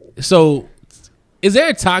so is there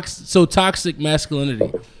a toxic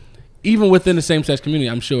masculinity even within the same sex community?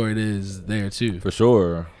 I'm sure it is there too. For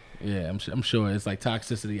sure. Yeah, I'm sure it's like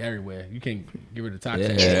toxicity everywhere. You can't get rid of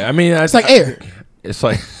toxicity. Yeah, I mean, It's like air. It's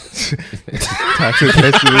like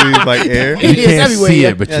Toxicity is like air. you It's can't everywhere, see yeah.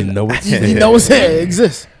 it, but you know it's You there. know it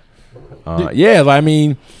exists. Yeah, I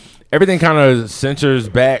mean, everything kind of centers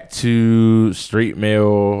back to straight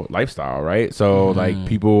male lifestyle, right? So like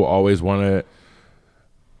people always want to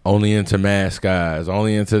only into mass guys,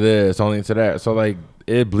 only into this, only into that. So like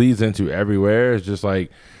it bleeds into everywhere. It's just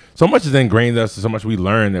like so much is ingrained in us, so much we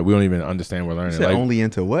learn that we don't even understand we're learning. You said Like only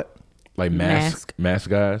into what? like mass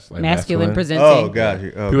guys, like Masculine presenting. Oh, got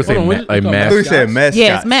you. Oh, People say Hold on, what like you call I mass. thought you said mascot.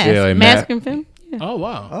 Yes, mask. Yeah, like Masculine femme. Yeah. Oh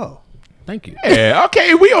wow. Oh. Thank you. Yeah,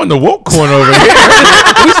 okay, we on the woke corner over here.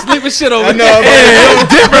 We sleeping shit over I know. there. Yeah,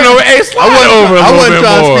 it's different over. Hey, slide over a I little wasn't bit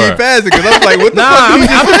trying more. to speed past it because I was like, what the Nah, fuck? I'm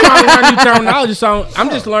just trying to learn new terminology. So I'm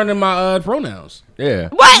just learning my pronouns. Yeah.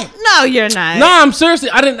 What? No, you're not. No, I'm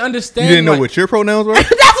seriously. I didn't understand. You didn't know like, what your pronouns were?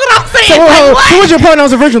 That's what I'm saying. So, Like, what? who was your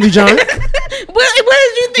pronouns originally, John? What did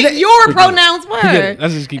you think your pronouns were? Yeah,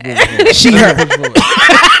 let's just keep moving. She, her.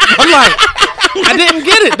 I'm like, I didn't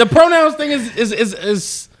get it. The pronouns thing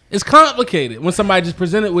is complicated. When somebody just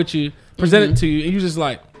present it to you, and you just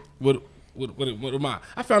like, what am I?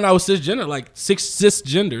 I found out I was cisgender, like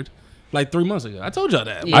cisgendered, like 3 months ago. I told y'all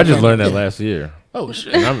that. Yeah. I just learned that last year. Oh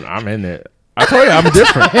shit. And I'm in it. I told you I'm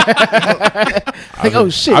different. Like, oh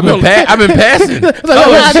shit. I've been passing. Like,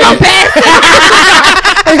 oh, shit. I'm passing.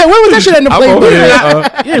 Like, when was that shit in the I'm over play?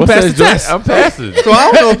 here. didn't What's pass that the joint? test. I'm passing. So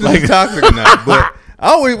I don't know if this is toxic or not, but I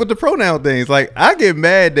always with the pronoun things. Like I get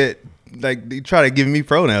mad that like they try to give me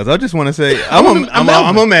pronouns. I just want to say I'm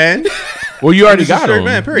a man. Well, you already I'm just a got straight him.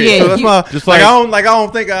 man. Period. Yeah, so that's why. just Like like- I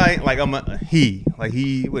don't think I'm a he. Like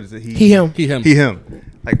he. What is it? He, him. He him. He him.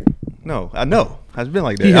 Like no, I know. I've been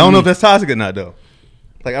like that. He, I don't him, know me. if that's toxic or not though.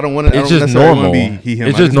 Like I don't want to. It's just normal. Be he him.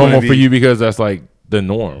 It's I just wanna normal be- for you because that's like the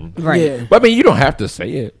norm. Right. Yeah. But I mean, you don't have to say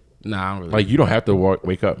it. Nah, I don't really. Like you don't have to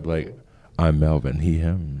wake up like I'm Melvin. He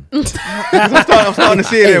him. I'm starting to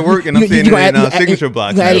see it at work, and I'm You seeing gonna it in add- signature you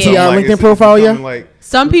blocks. gonna add now. it to So your I'm like, LinkedIn it's profile, yeah? something like,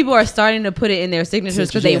 Some people are starting to put it in their signatures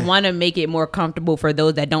because they Yeah. want to make it more comfortable for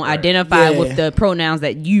those that don't identify Yeah. with the pronouns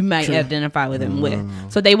that you might identify with them with.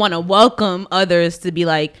 So they want to welcome others to be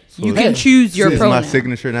like, you can choose your is pronoun. my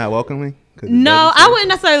signature not welcoming? 'Cause it No, doesn't I say- wouldn't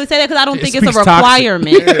necessarily say that because I don't It think it's a speaks toxic.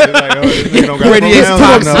 requirement. Yeah, it's like, oh, this nigga don't got Radiates pronouns.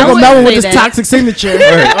 toxic. No. I Look wouldn't at Melvin with say this that. toxic signature.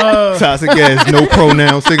 Toxic ass, no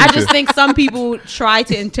pronoun signature. I just think some people try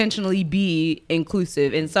to intentionally be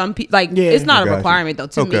inclusive, and some people like Yeah. it's not a Gotcha. requirement though.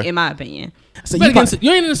 To Okay. me, in my opinion, So you, you probably,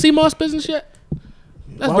 you ain't in the CMOS business yet.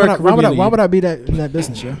 That's why very would Caribbean. why would I be that in that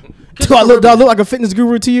business, yo? Do I look like a fitness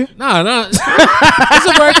guru to you? Nah. It's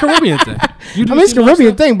a very Caribbean thing. You do I mean, it's CMOS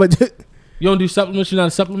Caribbean stuff? thing, but you're You don't do supplements. You're not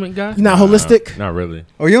a supplement guy. not holistic. Not really.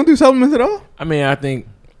 Oh, you don't do supplements at all? I mean, I think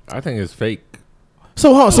it's fake.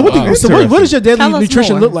 So, hold on. So, what does your daily Tell us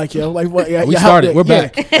nutrition more. look like, yo? Like, what? Yeah, We yeah, started. We're yeah.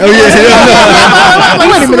 back. Oh yeah.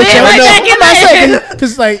 Wait a minute, slid yo. right back in there.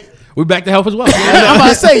 Because, like, We're back to health as well. I'm about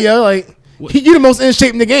to say, yo, like, you the most in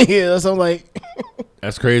shape nigga in here. So, I'm like,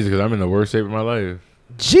 That's crazy because I'm in the worst shape of my life.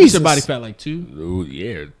 What's Jesus. your body fat like 2? Ooh,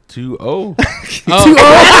 yeah, 2-0. Oh,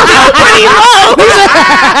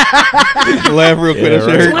 Laugh real quick. Yeah, that shit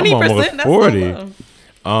right. hurt. I'm 20%. almost That's 40. so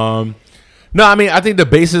low. No, I mean, I think the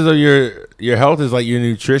basis of your health is like your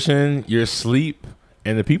nutrition, your sleep,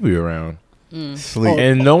 and the people you're around. Sleep.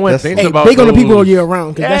 And no one That's- thinks Hey, about big on the people those- year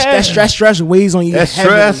round. Because Yeah. that stress weighs on you. That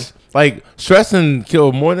heavily. stress, like stress, and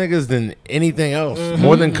kill more niggas than anything else,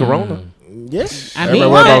 more than Corona. Yes. I mean,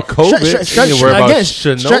 Everybody worry about what? COVID. You worry about again,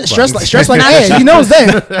 Chernobyl. stress like ass. You know it's there.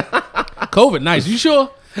 COVID, nice. You sure?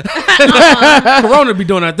 Corona be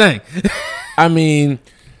doing that thing. I mean,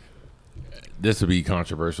 this would be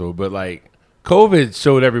controversial, but like COVID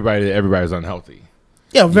showed everybody that everybody's unhealthy.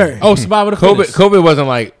 Yeah, very. Oh, survival of the fittest. COVID wasn't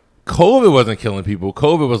like COVID wasn't killing people.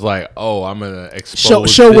 COVID was like, oh, I'm gonna expose.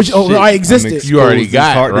 Show this which I existed. You already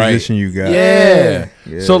got heart right. position you got. Yeah.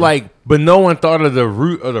 Yeah. So like, but no one thought of the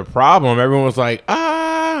root of the problem. Everyone was like,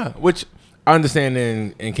 which I understand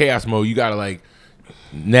in chaos mode, you gotta like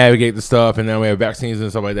navigate the stuff, and then we have vaccines and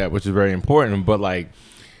stuff like that, which is very important. But like,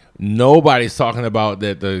 nobody's talking about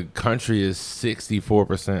that the country is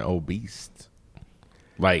 64% obese.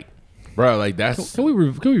 Like, bro, like that's. Can we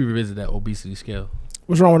revisit that obesity scale?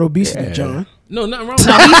 What's wrong with obesity, John? No, nothing wrong.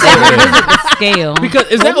 No, he said revisit the scale.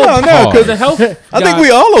 Because is that no, because the health? I think we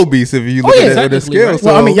all obese if you look at it with the scale. Right? So.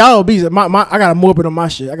 Well, I mean, y'all obese. I got a morbid on my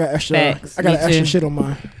shit. I got extra. Facts. I got Me extra too. shit on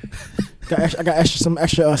mine. I got some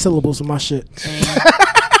extra syllables on my shit.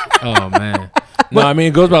 Oh man. No, I mean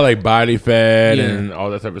it goes by like body fat and all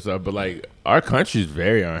that type of stuff. But like our country's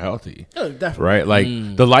very unhealthy. Oh, definitely. Right?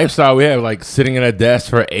 Like the lifestyle we have, like sitting at a desk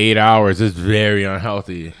for 8 hours is very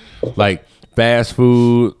unhealthy. Like fast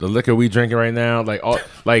food, the liquor we drinking right now, like all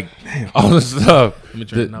the stuff.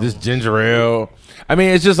 This ginger ale. I mean,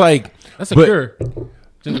 it's just like That's a cure.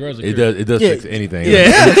 Ginger ale's a cure. It does fix anything.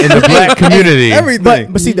 Yeah. In the black community,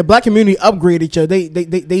 everything. But see, the black community upgraded each other.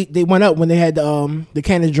 They went up when they had the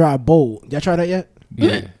Canada Dry Bold. Y'all try that yet?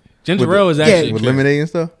 Yeah. Ginger ale is actually with lemonade and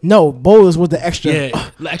stuff. No, Bold is with the extra.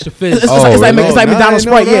 Extra fizz. It's like McDonald's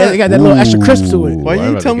Sprite. Yeah, they got that little extra crisp to it. Why you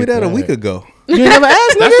didn't tell me that a week ago? You ain't never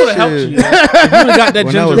asked, That's what nigga. helps you. If you would've got that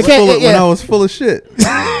When ginger. when I was full of shit.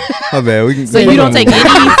 My bad. We can. So you don't take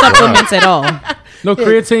any supplements at all. No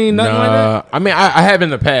creatine, nothing like that. I mean, I have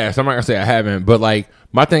in the past. I'm not gonna say I haven't, but like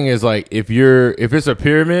my thing is like if it's a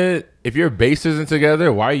pyramid, if your base isn't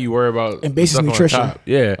together, why are you worried about And base is stuff on the nutrition. top?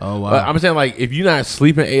 Yeah. Oh, wow. But I'm saying like if you're not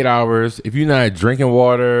sleeping 8 hours, if you're not drinking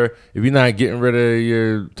water, if you're not getting rid of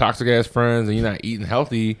your toxic ass friends, and you're not eating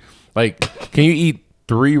healthy, like can you eat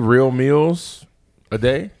 3 real meals a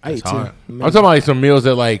day? I eat hard. two. I'm talking about like some meals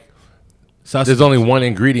that like Sausage. there's only one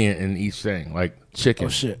ingredient in each thing, like chicken, Oh,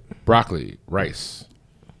 shit. broccoli, rice.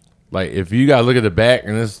 Like if you gotta look at the back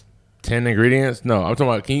and there's 10 ingredients, no, I'm talking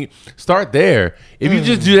about. Can you start there? If you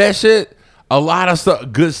just do that shit, a lot of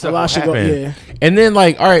stuff, good stuff, A lot will should go- happen. yeah. And then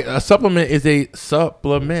like, all right, a supplement is a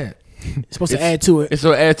supplement. It's supposed to add to it. It's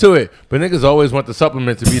to add to it, but niggas always want the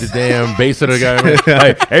supplement to be the damn base of the guy.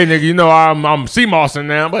 Like, hey nigga, you know I'm sea mossing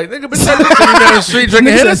now. I'm like, nigga, but that nigga down the street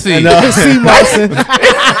drinking Hennessy. Sea mossing.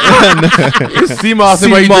 Sea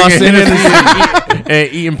mossing while you drinking Hennessy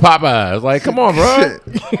and eating Popeyes. Like, come on, bro.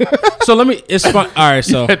 So it's fun. All right,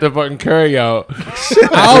 so Get the fucking curry out.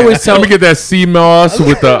 I always tell Let me get that sea moss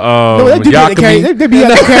with the No, they do get the carry. yakami. They be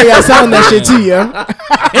able to carry out selling that shit too, yo.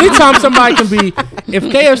 anytime somebody can be, if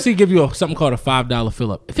KFC give you something called a $5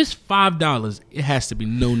 fill up, if it's $5, it has to be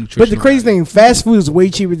no nutrition. But the crazy thing, fast food is way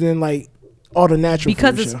cheaper than like all the natural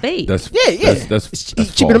Because food, it's yo. fake. That's Yeah. That's It's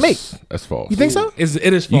that's cheaper to false. That's false. You think so? it is.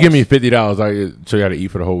 You False. give me $50, I can show you how to eat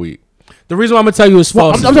for the whole week. the reason why I'm gonna tell you is Well,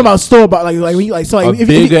 false. I'm talking about store, about like when you like so A like if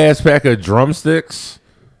big you, ass pack of drumsticks.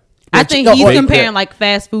 I think no, he's wait, comparing like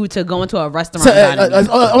fast food to going to a restaurant. so, and I'm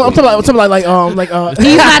talking about something like he's not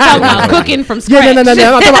talking about cooking from scratch. yeah, no. I'm not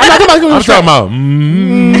talking about I'm talking about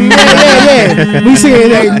yeah. We see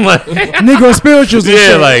it like Negro spirituals and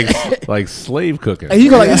yeah, shit. like slave cooking. Like you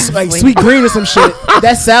go like sweet green or some shit.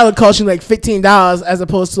 That salad costs you like $15 as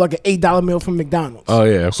opposed to like an $8 meal from McDonald's. Oh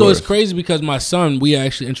yeah, of So course. it's crazy because my son, we are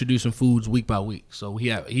actually introducing foods week by week. So he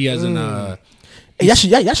has an. Hey, y'all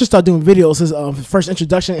should start doing videos. His first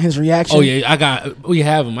introduction, his reaction. Oh yeah, we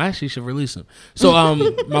have him. I actually should release him. So my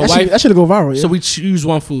that wife. should go viral. Yeah. So we choose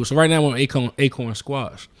one food. So right now we're on acorn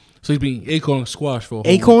squash. So he's been acorn squash for a whole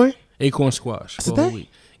Acorn? week. Acorn squash for a a whole thing? week.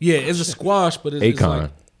 Yeah, it's a squash, but it's Akon.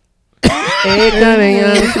 like.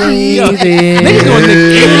 Niggas gonna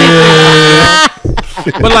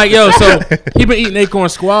But like, yo, so he been eating acorn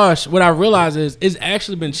squash. What I realize is it's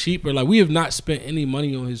actually been cheaper. Like we have not spent any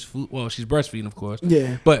money on his food. Well, she's breastfeeding, of course.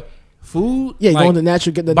 Yeah. But food, Yeah, like, going to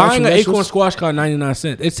natural, get the buying natural an acorn vegetables. squash cost 99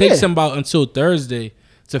 cents. It takes Yeah. him about until Thursday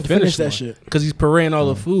to finish that one, shit. because he's pureeing all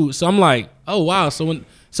the food. So I'm like, oh wow.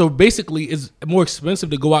 So basically, it's more expensive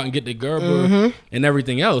to go out and get the Gerber and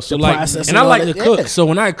everything else. So like, processing and I all like that, to cook. yeah. So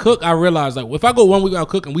when I cook, I realize like if I go 1 week without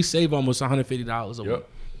cooking, we save almost $150 a week.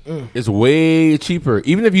 It's way cheaper.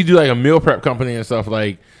 Even if you do like a meal prep company and stuff,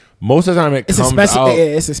 like most of the time It's comes expensive. out. Yeah,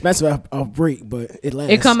 it's expensive a break, but it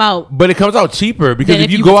lasts. It come out. But it comes out cheaper because Than if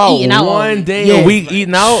if you you go was out eating out all one week. day Yeah. a week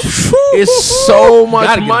eating out, it's so much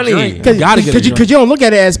Gotta get a money. drink. Because Gotta get a drink. you don't look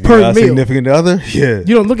at it as per Got a meal. significant other? Yeah.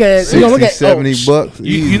 You don't look at it. You don't look 60, at 70 bucks.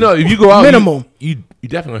 You know, if you go out, Minimum. you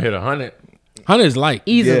definitely hit 100. 100 is light.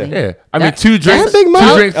 Easily. Yeah, I mean That- 2 drinks, that's big money.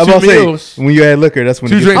 2 drinks, I'm 2 about to meals, say, when you add liquor, that's when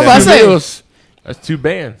 2 it gets drinks, I'm about that. to 2 say. meals. That's 2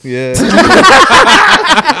 bands. Yeah.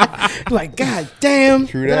 Like, God damn.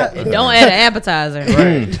 True that. Don't add an appetizer.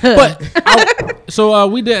 Right.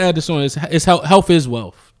 But we did add this on. It's health is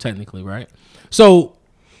wealth, technically, right? So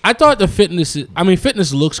I thought the fitness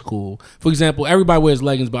looks cool. For example, everybody wears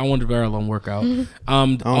leggings, but I want to wear a long workout. I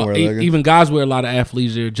don't wear leggings. Even guys wear a lot of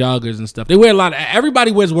athleisure, joggers and stuff. They wear a lot of,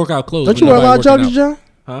 everybody wears workout clothes. Don't you wear a lot of joggers, John?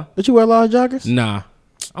 Huh? Don't you wear a lot of joggers? Nah.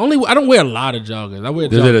 I don't wear a lot of joggers. I wear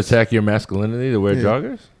Does joggers. it attack your masculinity to wear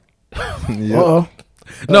joggers? Yeah. Uh-oh.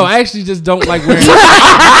 No, I actually just don't like wearing. You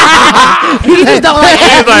just don't like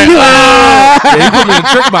You put me in the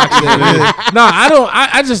trick box. No, I don't.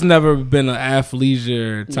 I just never been an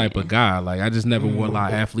athleisure type of guy. Like I just never wore a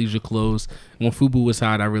lot of athleisure clothes. When FUBU was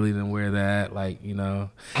hot, I really didn't wear that. Like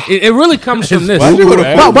it really comes from this. Why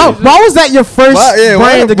was that your first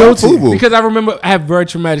brand to go to? FUBU? Because I remember I had very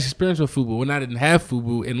traumatic experience with FUBU when I didn't have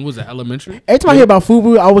FUBU and was it elementary. Every time I hear about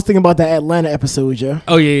FUBU, I was thinking about that Atlanta episode, Joe.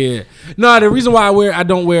 Oh yeah. No, the reason why I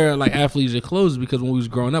don't wear like athleisure clothes is because when we was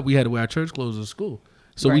growing up, we had to wear our church clothes at school.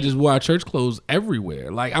 So we just wore our church clothes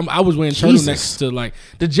everywhere. Like I was wearing turtlenecks to like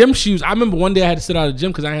the gym shoes. I remember one day I had to sit out of the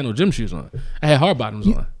gym because I had no gym shoes on. I had hard bottoms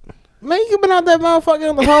on. Man, you been out that motherfucker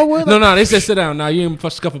on the hardwood? No, they said sit down. Now you ain't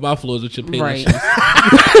scuff about floors with your Payless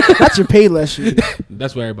shoes. That's your Payless shoes.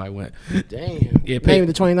 That's where everybody went. Damn. Yeah, maybe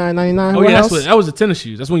the $29.99. Oh yeah, that was the tennis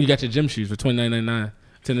shoes. That's when you got your gym shoes for $29.99.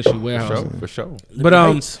 Tennis shoe warehouse. For sure. But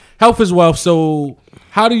health is wealth. So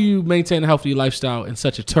how do you maintain a healthy lifestyle in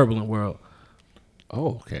such a turbulent world?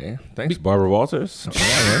 Oh, okay. Thanks, Barbara Walters. All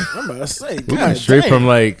right, I'm about to say, we went straight from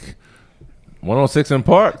like 106 in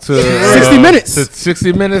Park to 60 minutes. To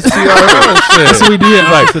 60 minutes TRL. That's what we did.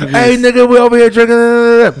 Like, hey nigga, we over here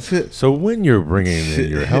drinking. So when you're bringing in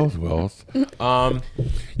your health wealth, I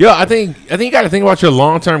think you got to think about your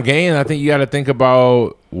long term gain. I think you got to think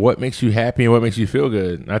about what makes you happy and what makes you feel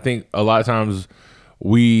good. And I think a lot of times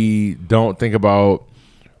we don't think about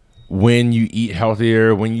when you eat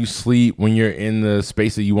healthier, when you sleep, when you're in the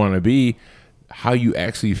space that you want to be, how you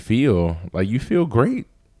actually feel. Like you feel great.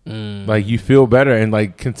 Like you feel better, and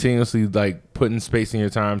like continuously like putting space in your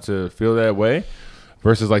time to feel that way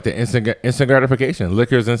versus like the instant gratification.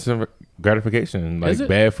 Liquor is instant gratification. Like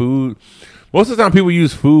bad food. Most of the time people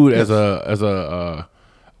use food as a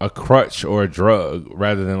crutch or a drug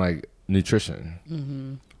rather than like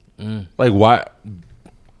nutrition. Like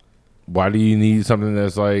why do you need something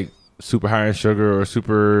that's like super high in sugar or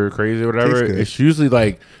super crazy or whatever? It's usually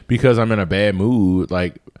like because I'm in a bad mood.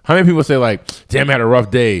 Like how many people say like, damn, I had a rough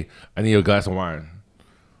day, I need a glass of wine.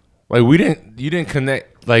 Like you didn't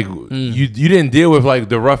connect, like you didn't deal with like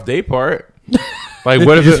the rough day part. Like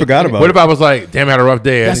what if you forgot about? What if I was like, damn, I had a rough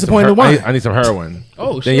day. That's the point of wine. I need some heroin.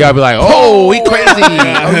 Oh, then y'all be like, oh, he crazy.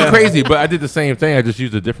 I'm crazy. But I did the same thing. I just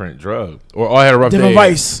used a different drug. Or I had a rough different day.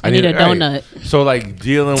 Vice. I need a donut. Right. So like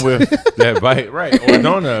dealing with that bite, right? Or a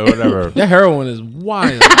donut or whatever. That heroin is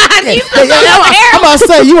wild. I'm about to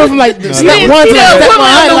say, you went from like step one to step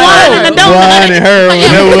behind. Wine and heroin.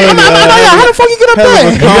 How the fuck you get up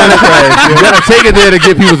there? You gotta take it there to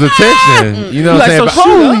get people's attention. You know what I'm saying?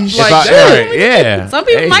 Holy shit. Yeah. Some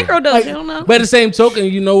people microdose. You don't know. But at the same token,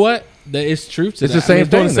 you know what? It's truth to It's that. the same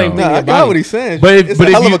thing. The same thing. I got what he's saying. But It's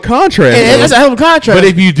a hell of a contrast. Yeah, that's a hell of a contrast. But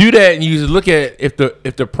if you do that and you look at if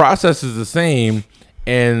the process is the same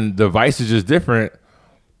and the vice is just different,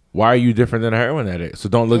 why are you different than a heroin addict? So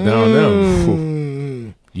don't look down on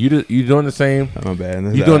them. You doing the same. My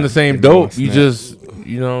bad. You doing the same dope. You just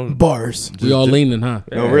bars. We all leaning, huh?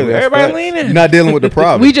 No, really. Everybody leaning. You're not dealing with the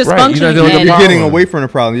problem. We just function. You're getting away from the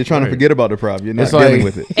problem. You're trying to forget about the problem. You're not dealing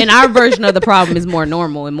with it. And our version of the problem is more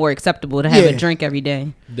normal and more acceptable to have a drink every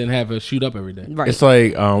day. Then have a shoot up every day. Right. It's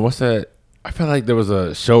like what's that? I feel like there was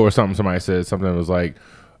a show or something. Somebody said something that was like,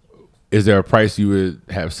 is there a price you would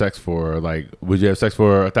have sex for? Like, would you have sex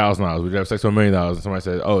for $1,000? Would you have sex for $1 million? And somebody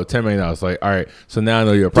said, oh, $10 million. Like, all right, so now I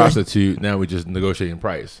know you're a prostitute. Now we just negotiating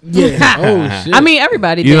price. Yeah. Oh shit. I mean,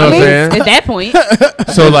 everybody. You know what I'm saying? At that point.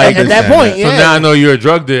 So like At that point, so now I know you're a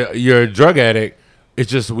drug addict.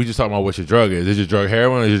 It's just we just talking about what your drug is. Is your drug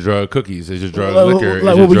heroin? Is your drug cookies? Is your drug liquor?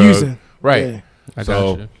 Like is what we're your drug, using. right? Yeah. I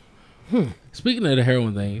got you. Speaking of the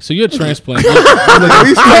heroin thing, so you're a transplant. We still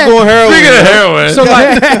going heroin. Speaking of heroin, So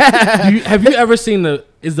like, have you ever seen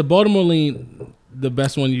is the Baltimore lean the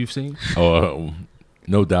best one you've seen?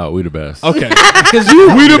 no doubt, we the best. Okay, because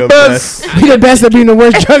we the best. We the best at being the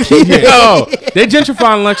worst drug dealer. Oh, they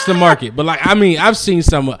gentrifying Lexington Market, but like I mean, I've seen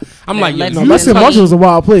some. I'm like, yo, Lexington you Lexington touch- Market was a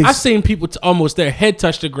wild place. I've seen people almost their head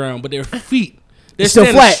touch the ground, but their feet they're Still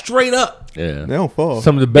standing flat. straight up. Yeah, They don't fall.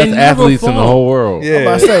 some of the best They never athletes in the fall. whole world. Yeah. I'm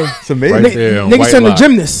about to say. It's amazing. Right there on Niggas White turn to Lock.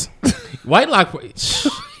 gymnasts. White Lock.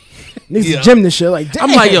 Niggas gymnast shit. Like, damn.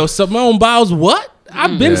 I'm like, yo, Simone Biles, what?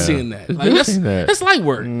 I've been seeing that. Like, that's light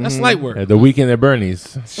work. That's light work. At the weekend at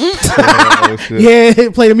Bernie's. Yeah,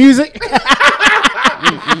 play the music.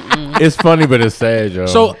 It's funny, but it's sad, Joe.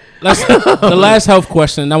 So the last health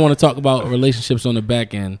question. I want to talk about relationships on the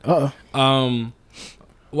back end. Why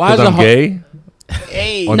is it gay?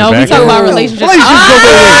 Hey. No, we talk about relationships.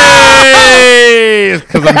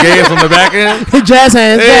 Because I'm gay on the back end. Jazz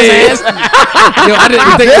hands. Jazz hands. Yo, I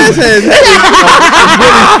didn't think jazz hands. It's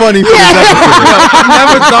really funny. I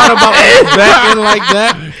never thought about the back end like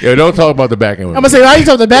that. Yo, don't talk about the back end. I'm gonna say, why you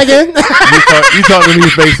talk the back end? You talk to me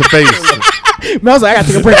face to face. Mel's like, I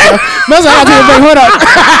gotta take a break. Mel's like, I gotta take a break. Hold up.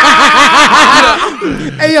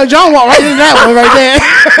 Hey, yo, John walked right into that one right there.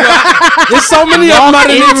 There's so many of them I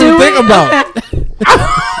didn't even think about.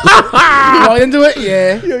 Walk into it,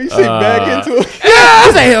 yeah. Yo, you say back into it. Yeah.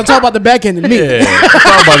 He's like, he'll talk about the back end to me. Yeah,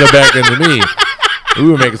 talk about the back end to me.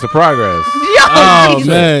 We were making some progress. Oh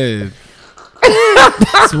man,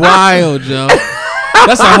 that's wild, Joe.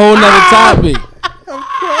 That's a whole nother topic. I'm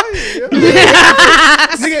crying.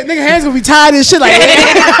 Nigga hands gonna be tied and shit like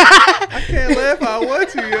that. I can't laugh how I want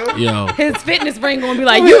to, Yo, his fitness brain gonna be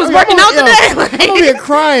like, you was working out today. I'm gonna be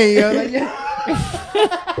crying, yo.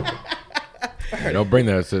 Like, Don't bring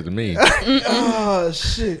that shit to me. Oh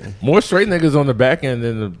shit. More straight niggas on the back end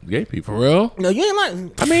than the gay people. for real? No, you ain't lying.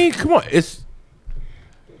 I mean, come on. It's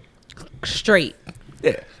Straight.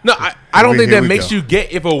 yeah. No, I don't think Here that we makes go. you gay.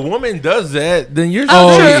 If a woman does that, then you're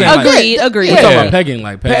Oh, straight. yeah. Agreed. We're talking Yeah. about pegging,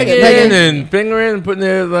 like pegging. Pegging and fingering and putting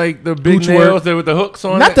their like the big Booch nails work. there with the hooks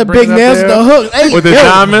on Not it. the bring big it up nails, there. the hook. Hey, With the yo,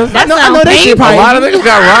 diamonds. That I know that shit sounds A probably. lot of niggas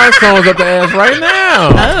got rhinestones up the ass right now.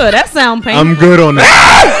 Oh, that sound painful. I'm good on that.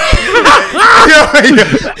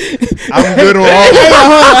 I'm good on all that.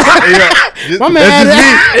 My man That's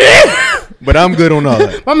added, just me. But I'm good on all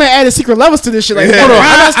that. my man added secret levels to this shit. Like, Yeah. hold on,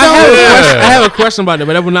 I I have a question about that,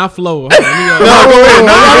 but that will not flow. No, go ahead.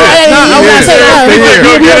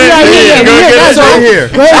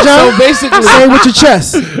 Go ahead, John. So basically, Say it with your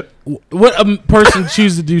chest. what a person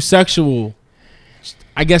chooses to do sexual,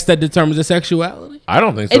 I guess that determines the sexuality. I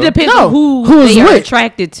don't think so. It depends No. on who Who is they are which?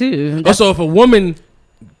 attracted to. Also, if a woman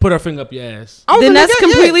put her finger up your ass, Then that's Yeah.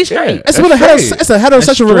 completely straight. It's with a straight. it's a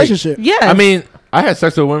heterosexual straight. relationship. Yeah. I mean, I had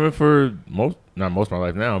sex with women for not most of my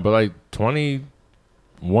life now, but like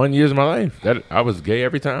 21 years of my life. That I was gay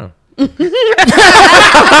every time.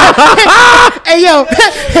 Hey yo,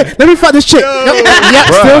 let me fuck this chick. Yep,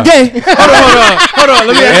 still gay. hold on.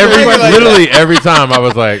 Let me Literally every time I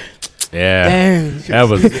was like, yeah, Damn. that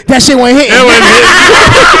was. That shit went hitting.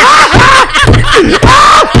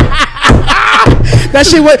 That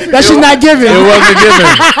shit not giving. It wasn't given.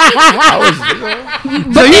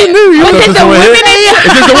 but you knew. But did the women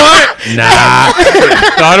Is this the one? Nah.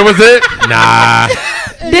 Thought it was it? Nah.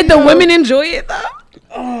 did the women enjoy it though?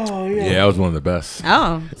 Yeah, that was one of the best.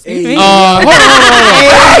 Oh. Hey, yo.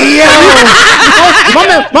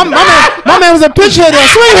 My man was a pitch hitter, a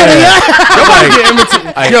swing hitter.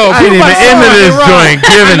 Yo, we didn't even into this joint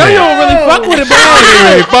giving I know it. you don't really fuck with it, but I didn't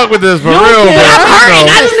really fuck with this for real, but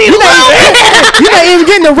I just need a little bit. You not even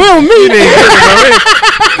getting the real meat.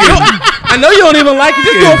 I know you don't even like it.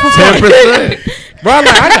 Just do it for fun. 10%. Bro, I'm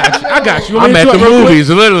like, I got you. I'm at the movies,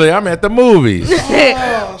 literally. I'm at the movies.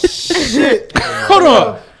 Hold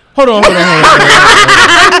on.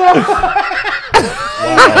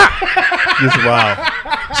 Just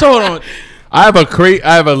wow. So hold on. I have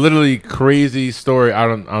a literally crazy story. I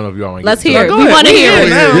don't know if y'all want to Let's get hear it. Go We ahead. want to hear it.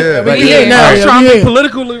 Yeah. We hear it now. I'm trying to yeah. be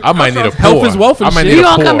politically. I might need a health pour. is wealth and I might shit. need We a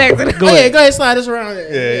gonna pour. come back to that. Go ahead, slide this around.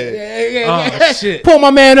 Yeah. Oh shit. Pull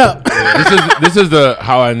my man up. This is the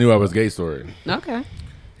how I knew I was gay story. Okay.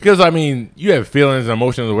 Because I mean, you have feelings and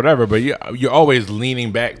emotions or whatever, but you're always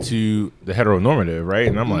leaning back to the heteronormative, right?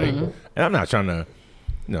 And I'm like, and I'm not trying to,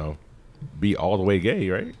 be all the way gay,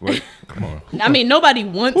 right? Like, come on. I mean, nobody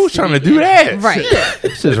wants. Who's trying to do that? Right.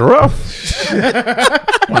 This is rough.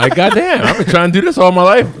 Like, goddamn, I've been trying to do this all my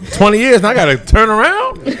life, 20 years, and I got to turn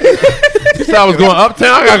around. So I was going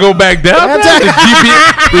uptown, I got to go back downtown.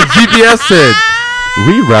 The GPS said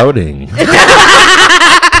rerouting.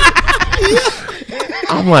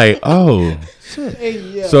 I'm like, oh.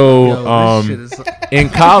 Shit. So, in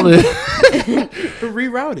college,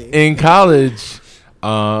 Rerouting. in college,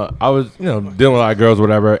 I was, dealing with a lot of girls,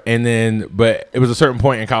 whatever. And then, but it was a certain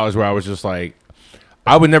point in college where I was just like,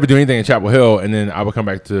 I would never do anything in Chapel Hill. And then I would come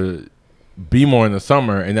back to Bmore in the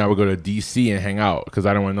summer, and then I would go to DC and hang out because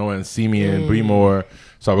I didn't want no one to see me in Bmore.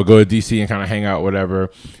 So I would go to DC and kind of hang out, whatever.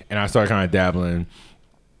 And I started kind of dabbling.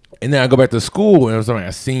 And then I go back to school, and it was like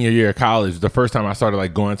a senior year of college. The first time I started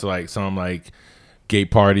like going to like some like gay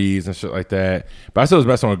parties and shit like that. But I still was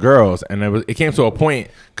messing with girls, and it came to a point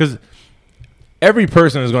because every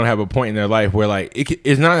person is going to have a point in their life where like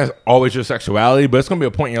it's not always your sexuality, but it's going to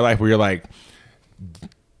be a point in your life where you're like,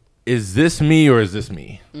 is this me or is this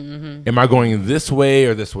me? Mm-hmm. Am I going this way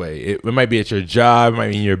or this way? It might be at your job, it might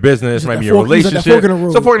be in your business, it might be your relationship.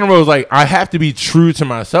 So fork in the road is like, I have to be true to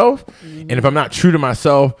myself. Mm-hmm. And if I'm not true to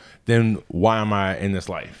myself, then why am I in this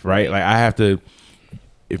life, right? Like I have to,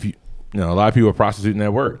 a lot of people are prostituting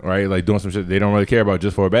at work, right? Like doing some shit they don't really care about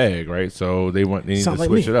just for a bag, right? So they need to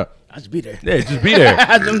switch it up. I just be there. Yeah, just be there.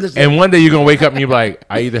 And one day you're gonna wake up and you're like,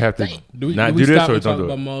 I either have to not do this or don't do it.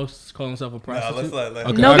 About Most calling himself a prostitute.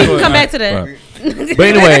 No, we can come back to that. Right. But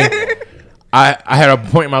anyway, I had a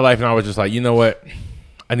point in my life and I was just like, you know what?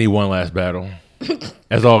 I need one last battle,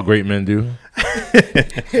 as all great men do.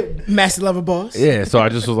 Master Lover Boss. Yeah, so I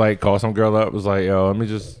just was like, call some girl up. Was like, yo, let me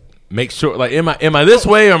just make sure. Like, am I this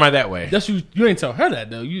way or am I that way? That's you ain't tell her that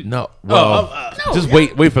though. No. Well, just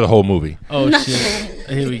wait for the whole movie. Oh shit.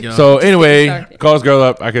 Here we go. So anyway, calls girl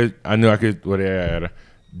up. I knew I could. Whatever.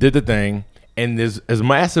 Did the thing, and there's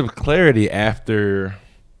massive clarity after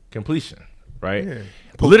completion, right? Yeah.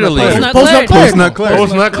 Literally, post-nut clarity.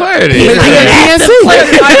 Post-nut clarity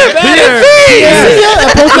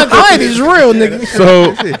is real, nigga.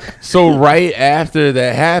 So right after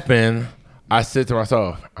that happened, I said to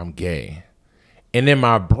myself, I'm gay. And in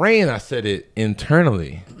my brain, I said it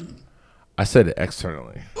internally. I said it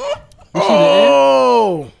externally.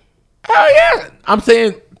 Oh. Hell yeah. I'm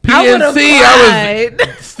saying PNC, I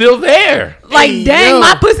was still there. Like, dang,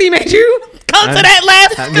 my pussy made you come to that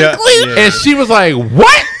last conclusion. Yeah. And she was like,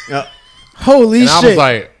 what? Holy shit. I was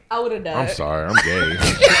like, I would have died. I'm sorry, I'm gay.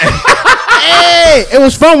 Hey, it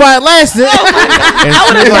was fun while it lasted. And she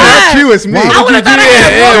was like, you, it's me. why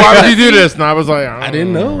would you do this? And I was like, I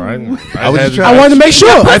didn't know. I wanted to make sure.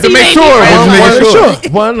 I had to make sure.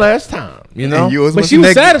 One last time. You know, but she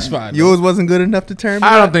was satisfied. Yours wasn't good enough to turn me.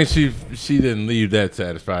 I don't think she didn't leave that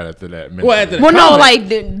satisfied after that. Well, no, like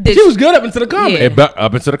she was good up into the comment. Yeah.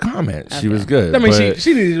 Up into the comment, she was good. I mean,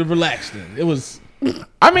 she needed to relax. Then it was.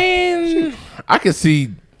 I mean, I could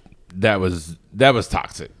see that was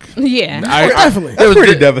toxic. Yeah, definitely. That's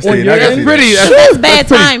pretty devastating. It was bad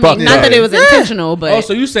timing. Not that it was intentional, but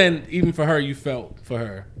so you saying even for her, you felt for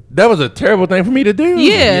her. That was a terrible thing for me to do.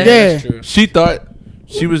 Yeah. That's true. She thought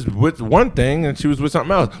she was with one thing and she was with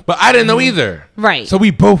something else, but I didn't know either. Right. So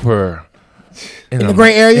we both were in the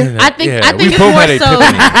gray area. I think it's more so.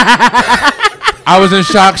 I was in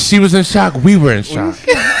shock. She was in shock. We were in shock.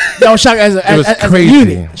 Y'all shocked as a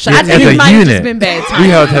unit. I think it might have just been bad timing.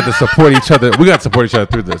 We had to support each other. We got to support each other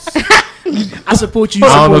through this. I support you. I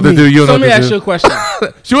don't know what to do. You so know let me ask you a question.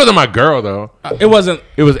 She wasn't my girl though. It wasn't.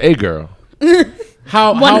 It was a girl.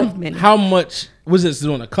 How much was this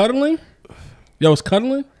doing? A cuddling? Y'all was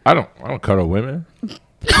cuddling? I don't cuddle women.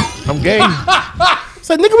 I'm gay.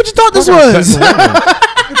 So nigga, what you thought this was?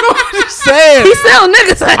 I'm just saying. He sell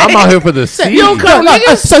niggas. I'm out here for the seed. You don't cuddle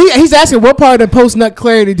niggas. So he's asking what part of the post nut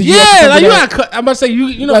clarity did you? Yeah, like you got. I'm about to say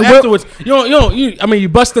you know like afterwards. I mean, you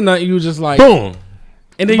bust the nut. You was just like boom,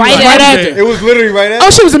 and then right after. It was literally right after. Oh,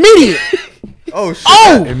 she was immediate. Oh shit!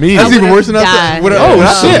 Oh, that's even worse than I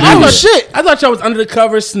thought. Shit! I thought y'all was under the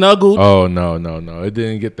covers, snuggled. Oh no! It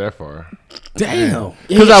didn't get that far. Damn.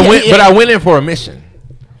 Because I went in for a mission.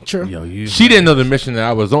 True. She didn't know the mission that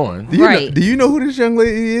I was on. Do you know who this young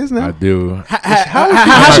lady is now? I do.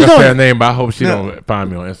 How's she doing? doing? Her name, but I hope she don't find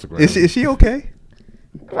me on Instagram. Is she okay?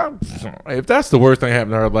 If that's the worst thing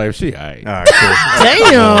happened to her life, she alright. All right,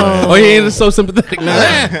 cool. Damn. Oh, you ain't so sympathetic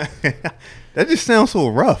now. That just sounds so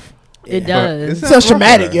rough. It does. It sounds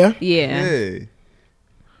traumatic, yeah. Hey,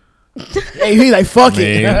 he's like, fuck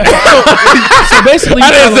it. So basically,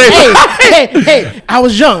 hey, I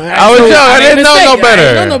was young. I didn't know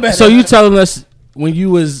no better. So you telling us when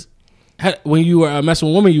you were messing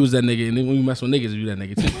with women, you was that nigga, and then when you mess with niggas, you that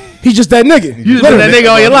nigga too. He's just that nigga. You just been that nigga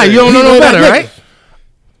all your life. You don't know no better, right?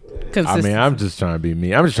 I mean, I'm just trying to be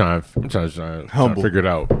me. I'm trying to figure it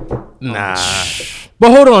out. Nah.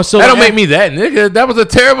 But hold on, so that don't make me that nigga. That was a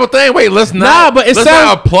terrible thing. Wait, let's not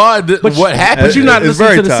applaud what happened. But you're not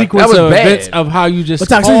listening to the sequence of events of how you just.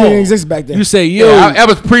 But toxicity didn't exist back then. You say, yo, that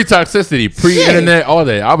was pre-toxicity, pre-internet, all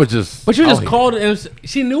that. I was just. But you just called it, and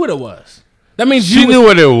she knew what it was. That means she knew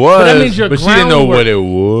what it was, but that means your she didn't know what it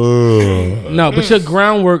was. No, but your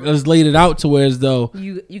groundwork is laid it out to where as though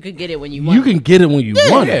you could get it when you want. You can get it when you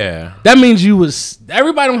want. Yeah, that means you was.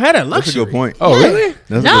 Everybody don't have that luxury. That's a good point. Oh, really?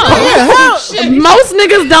 That's most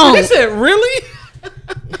niggas don't. He said, really?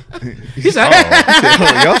 He said,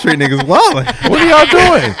 y'all straight niggas wildin'. What are y'all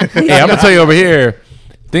doing? Hey, I'm gonna tell you over here.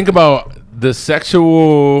 Think about the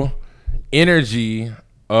sexual energy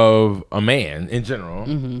of a man in general.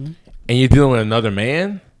 Mm-hmm. And you're dealing with another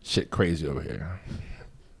man, shit crazy over here.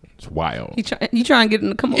 It's wild. You trying to get him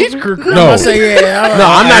to come over? No,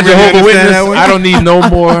 I'm not Jehovah's Witness. I don't need no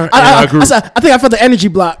more. I think I felt the energy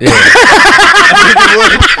block. Yeah.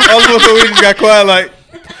 All of us we just got quiet like.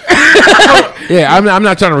 Yeah, I'm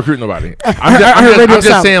not trying to recruit nobody. I'm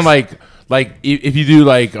just saying like if you do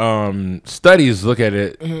like studies, look at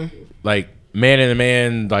it, like man and a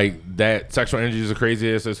man, like that sexual energy is the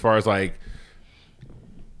craziest as far as like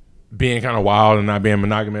being kind of wild and not being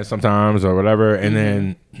monogamous sometimes or whatever, and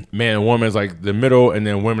then man and woman is like the middle, and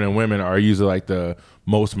then women and women are usually like the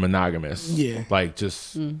most monogamous. Yeah, like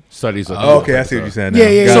just studies. Okay, I see what you're saying.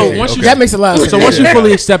 Yeah. So once that makes a lot of sense. So once you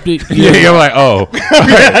fully accept it, you're like, oh,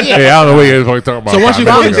 yeah, I don't know what you're talking about. So once you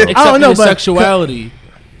fully accept your sexuality,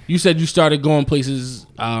 you said you started going places,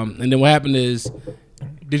 and then what happened is,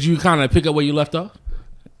 did you kind of pick up where you left off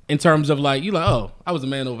in terms of like you like, oh, I was a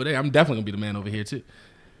man over there, I'm definitely gonna be the man over here too.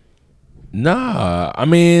 Nah, I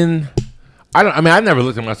mean, I never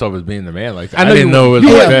looked at myself as being the man like that. I didn't know it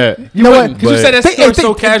was like that. You know what? Because you said that story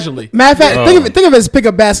so casually. Matter of fact, think of it as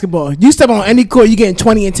pickup basketball. You step on any court, you getting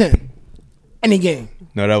 20 and 10. Any game.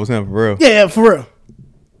 No, that was him for real. Yeah, for real.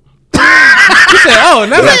 You said, oh,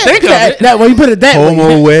 now that I think of it. That when you put it that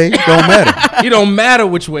Homo way, don't matter. It don't matter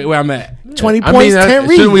which way where I'm at. 20 points, 10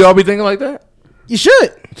 rebounds. Shouldn't we all be thinking like that? You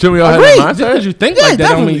should. Shouldn't we all have that mindset? Just because you think like that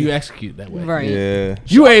don't mean you execute that way. Right. Yeah.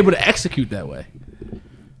 You were able to execute that way.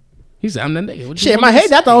 He said, I'm that nigga. Shit, in my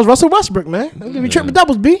head, I thought it was Russell Westbrook, man. Don't give me triple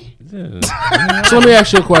doubles, B. Yeah. So let me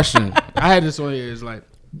ask you a question. I had this on here. It's like,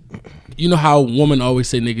 you know how women always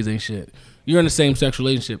say niggas ain't shit. You're in the same sexual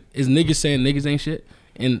relationship. Is niggas saying niggas ain't shit?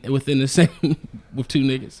 And within the same, with two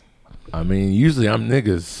niggas? I mean, usually I'm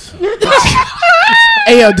niggas.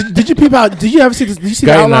 Hey, yo, did you peep out? Did you ever see this? Did you see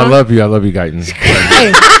Guyton, the outline? I love you, Guyton.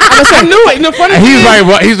 Hey, I knew it. No funny. He's like,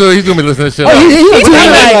 what? He's gonna be listening to shit.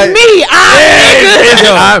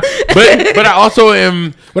 But I also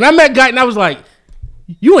am. When I met Guyton, I was like,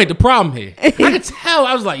 you ain't the problem here. I could tell.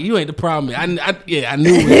 I was like, you ain't the problem here. I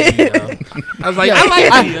knew it. I was like, I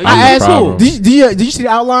like you. I asked who? Did you see the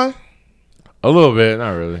outline? A little bit,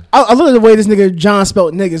 not really. I look at the way this nigga John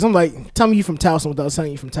spelled niggas. I'm like, tell me you from Towson without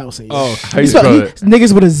saying you from Towson. Oh, how you spell it?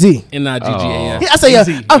 Niggas with a Z. N-I-G-G-A-S. I say,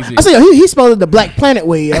 I say, he spelled it the Black Planet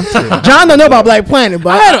way, yeah. John don't know about Black Planet,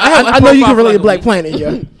 but I know you can relate to Black Planet,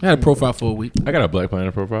 yeah. I had a profile for a week. I got a Black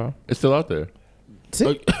Planet profile. It's still out there.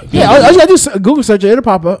 See? Yeah, all you gotta do is Google search it, it'll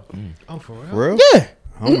pop up. Oh, for real? Yeah.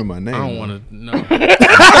 I don't remember my name. I don't want to know.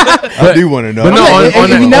 I do want to know. But no,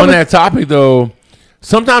 on that topic though,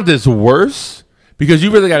 sometimes it's worse. Because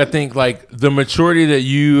you really got to think like the maturity that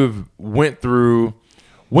you have went through.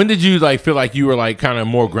 When did you like feel like you were like kind of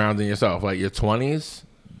more grounded in yourself? Like your 20s,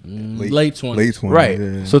 late 20s, late 20s, right?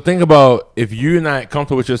 Yeah. So think about if you're not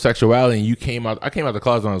comfortable with your sexuality and you came out. I came out the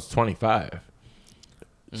closet when I was 25.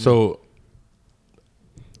 So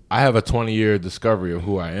I have a 20-year discovery of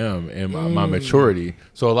who I am and my maturity.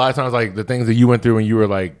 So a lot of times, like the things that you went through when you were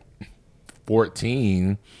like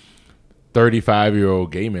 14. 35-year-old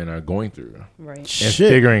gay men are going through, right? And Shit.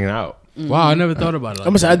 figuring it out. Wow, I never thought about it.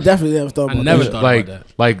 I'm saying I definitely never thought about I never that. thought Like, about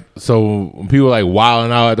that. like so when people are like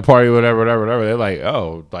wilding out at the party, whatever, they're like,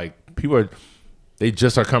 oh, like people are, they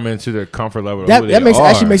just are coming into their comfort level. That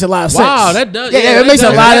actually makes a lot of sense. Wow, that does. Yeah, it makes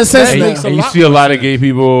a lot of sense. And you see a lot of gay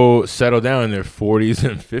people settle down in their 40s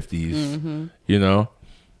and 50s. You know.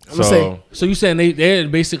 So you saying they're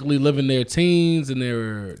basically living their teens and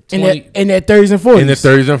their 20 in their 30s and 40s. In their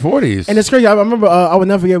 30s and 40s. And it's crazy. I remember I would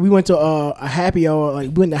never forget. We went to a happy hour. Like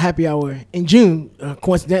we went to happy hour in June,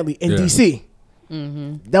 coincidentally in DC.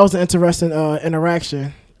 That was an interesting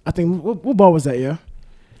interaction. I think what bar was that? Yeah,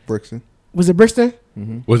 Brixton. Was it Brixton?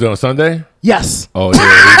 Was it on Sunday? Yes. Oh yeah,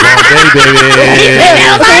 we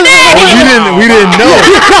didn't know.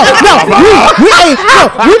 We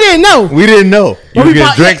didn't know. We didn't know. You were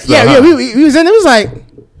getting drinks. Yeah, we was in. It was like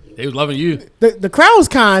they was loving you. The crowd was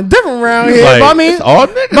kind of different around here. Like, But I mean, it's all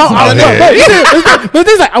niggas. but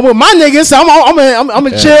this like I'm with my niggas, so I'm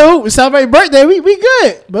a chill. We celebrate birthday. We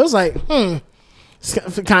good. But it was like it's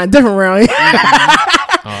kind of different around here.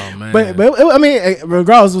 Oh man. But I mean,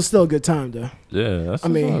 regardless, it was still a good time though. Yeah, that's I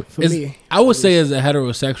mean, for me, I would say as a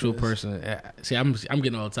heterosexual person, see, I'm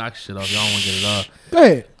getting all the toxic shit off. Y'all don't want to get it off. Go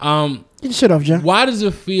ahead. Get your shit off, John. Why does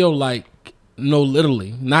it feel like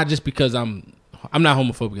literally, not just because I'm not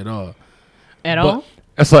homophobic at all. At all?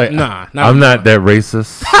 That's like I'm not that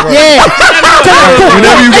racist. Yeah.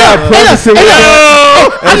 Whenever you got preface,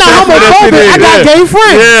 I'm not homophobic. I got gay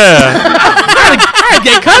friends. Yeah.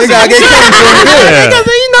 Gay cousin. I got gay cousin.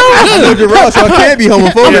 I lived in Ross, so I can't be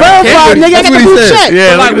homophobic. Verified, nigga. I got the blue check.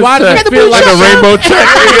 Yeah, like why does it feel like a rainbow check?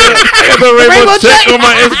 I got the rainbow check on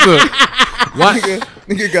my Insta. Why?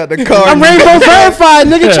 Nigga got the car. I'm rainbow verified,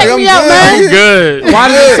 nigga. Check me out, man. Good. Why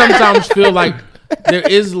does it sometimes feel like there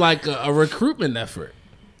is like a recruitment effort?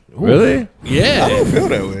 Really? Yeah. I don't feel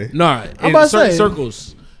that way. No, in about to certain say.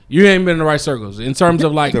 circles, you ain't been in the right circles in terms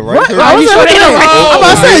of like. The right circle? Are you sure? I'm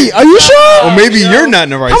about to say, are you sure? Or maybe you're not in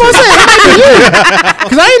the right I'm about to circle. say, it might be you.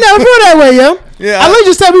 Because I ain't never feel that way, yo. Yeah, I literally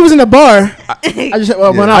just said we was in the bar. I just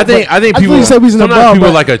well, Yeah. no, I think people. literally said we was in the Sometimes bar. people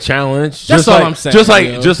but like a challenge. That's just all like, I'm saying, Just like,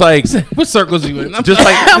 yo. just like, What circles you in? just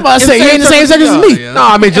like. I'm about to say, you ain't in the same circles as me. No,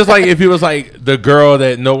 I mean just like if it was like the girl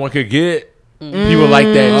that no one could get, people like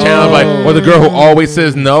that challenge, like or the girl who always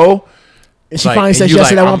says no. And she Like, finally and said you yes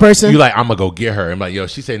to that one person. You like I'm gonna go get her. I'm like, yo,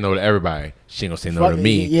 she say no to everybody. She ain't gonna say no to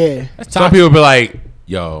me. Yeah. Some people be like,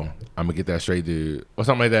 yo, I'm gonna get that straight dude or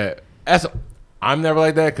something like that. I'm never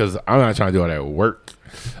like that because I'm not trying to do all that work.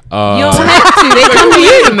 You don't have to. They come to He's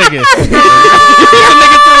you. a nigga. He's a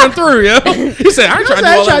nigga through and through, yo. He said, I ain't trying to do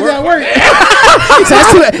all that work.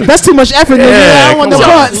 That's too much effort, nigga. I don't want no come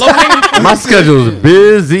on. parts. My schedule's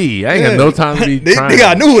busy. I ain't got no time to be They trying.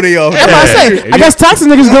 gotta know who they are. I'm about to say, I guess toxic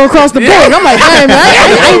niggas go across the board. I'm like, damn, man,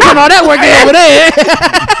 I ain't putting all that work in over there.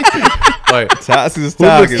 Like, Toxic is who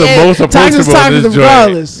looks toxic. the most Toxic's approachable toxic in this joint?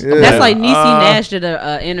 regardless. Yeah. That's like Niecy Nash did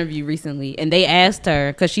a interview recently, and they asked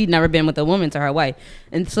her because she'd never been with a woman to her wife,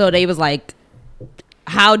 and so they was like,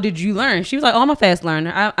 "How did you learn?" She was like, "Oh, I'm a fast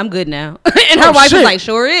learner. I'm good now." And her wife was like,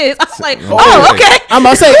 "Sure is." I was like, "Oh, okay." I'm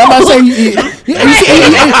about to say, you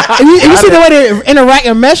see the way they interact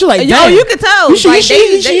and mesh, like, Yo, damn. you could tell. You sure, Like,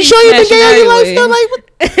 you sure you been gay all your life? Still like,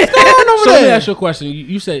 what's going on So over let me there? ask you a question.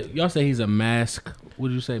 You say y'all say he's a mask. What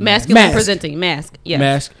did you say? Masculine Mask. presenting mask. Yeah.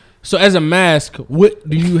 Mask. So as a mask, what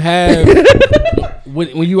do you have when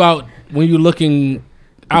you out when you looking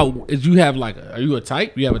out? Is you have like? Are you a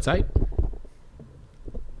type? You have a type?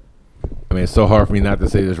 I mean, it's so hard for me not to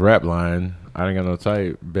say this rap line. I ain't got no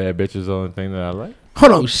type. Bad bitches is the only thing that I like.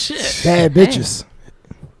 Hold on. Oh shit! Bad bitches.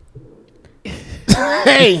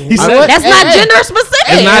 Hey, he said- That's not gender specific.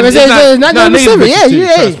 It's not gonna be niggas simple. bitches Yeah, too, you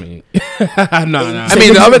trust hey. me. No. I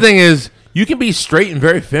mean, the other thing is you can be straight and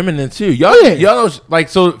very feminine too. Y'all, Yeah. y'all know, like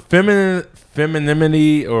so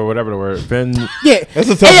femininity or whatever the word. Yeah, That's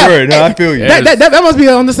a tough word. Huh? I feel you. that must be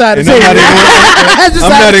on the side of the And table. I'm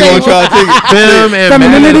not even gonna try to take it. Fem and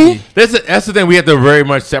Femininity? masculinity. That's the thing we have to very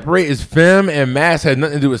much separate. Is fem and mask had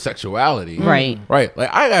nothing to do with sexuality. Right. Right. Like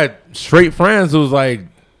I got straight friends who's like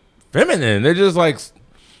feminine. They're just like,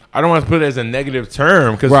 I don't want to put it as a negative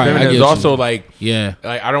term because Right, I feminine get is you. also like, Yeah.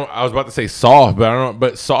 like I was about to say soft, but I don't.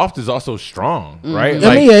 But soft is also strong, right? I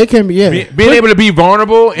Like mean, yeah, it can be. Yeah, being able to be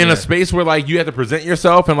vulnerable in a space where like you have to present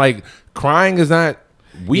yourself and like crying is not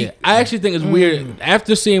weak. Yeah, I actually think it's weird.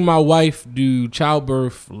 After seeing my wife do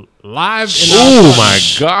childbirth live, Oh my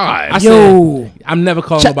god! I Yo. said, I'm never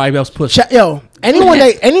calling nobody else pussy. Yo, anyone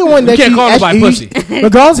that can't call nobody pussy.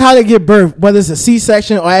 regardless of how they give birth, whether it's a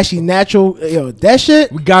C-section or actually natural, yo, that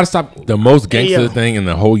shit. We gotta stop. The most gangster yo. thing in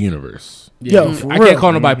the whole universe. Yo, for I real. can't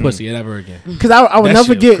call nobody pussy ever again. Because I would That never shit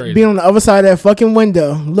was forget crazy. being on the other side of that fucking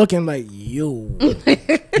window, looking like yo.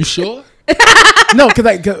 You sure? No, because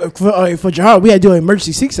like for Jahar, we had to do an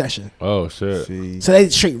emergency C-section, Oh shit! See, so they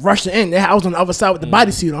straight rushed it in. I was on the other side with the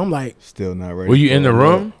bodysuit on. I'm like, still not ready. Were you for in the it.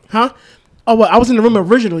 room? huh? Oh, well, I was in the room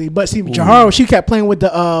originally, but see, Jahar, she kept playing with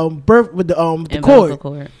the birth with the Umbilical cord.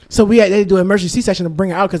 cord. So they had to do an emergency C-section to bring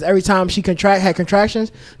her out because every time she had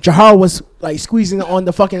contractions, Jahar was like squeezing on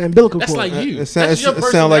the fucking umbilical That's cord. like you. It sound That's your like her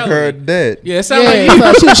personality. dead. Yeah, it sounds Yeah,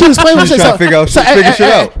 like you. so she was playing with She was trying to figure out- figure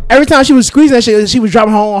shit out. Every time she was squeezing that shit, she was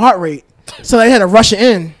dropping her own heart rate. So they had to rush it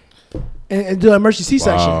in and do an emergency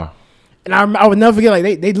C-section. Wow. And I would never forget, like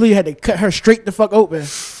they literally had to cut her straight the fuck open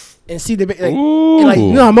and see the like, Ooh. and, like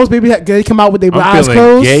you know how most babies they come out with their I'm eyes feeling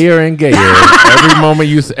closed. gayer and gayer. Every moment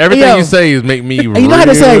everything Yo. you say is make me. And you know how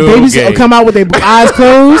they say like, babies gay. come out with their eyes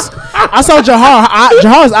closed. I saw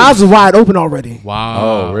Jahar's eyes was wide open already.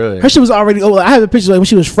 Wow. Oh really? Her shit was already open. I have a picture like when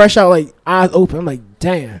she was fresh out, like eyes open. I'm like,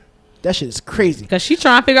 damn, that shit is crazy. Because she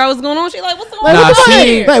trying to figure out what's going on. She like, what's going Like, on? what the fuck?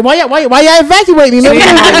 see- Like, why y'all evacuate me, man?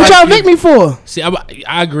 What y'all evacuate me for? See,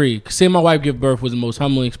 I agree. Seeing my wife give birth was the most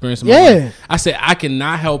humbling experience of my Yeah. life. I said, I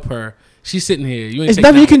cannot help her. She's sitting here. You ain't It's take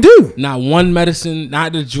nothing you not- can do. Not one medicine,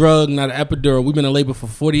 not the drug, not an epidural. We've been in labor for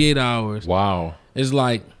 48 hours. Wow. It's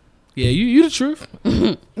like, yeah, you the truth.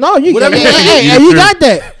 No, you Whatever you you got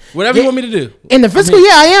that. Whatever you want me to do. In the physical,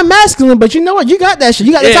 yeah, I am masculine, but you know what? You got that shit.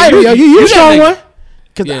 You got the Yeah, title, yo. You that strong nigga. one.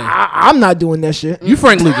 Because Yeah. I'm not doing that shit. You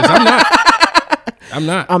Frank Lucas. I'm not. I'm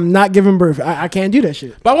not. I'm not giving birth. I can't do that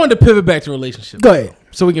shit. But I wanted to pivot back to relationships. Go ahead.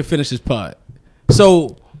 So we can finish this pod.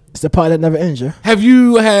 So It's the part that never ends, yeah. have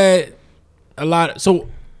you had a lot? So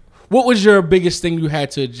what was your biggest thing you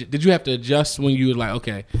had to? Did you have to adjust when you were like,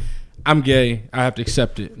 okay, I'm gay. I have to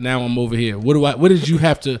accept it. Now I'm over here. What did you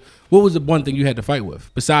have to? What was the one thing you had to fight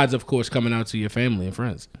with? Besides, of course, coming out to your family and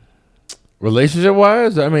friends. Relationship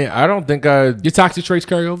wise, I mean, I don't think your toxic traits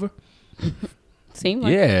carry over. Seem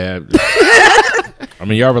like Yeah. I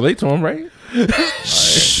mean, y'all relate to them, right?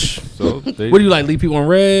 So what do you like? Leave people on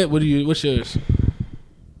red? What's yours?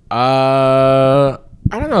 I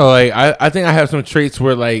don't know. Like, I think I have some traits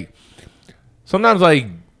where, like, sometimes, like,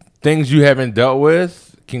 things you haven't dealt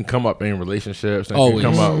with can come up in relationships and Always.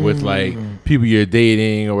 can come up with, like, people you're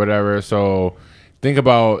dating or whatever. So think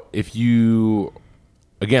about if you,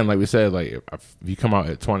 again, like we said, like, if you come out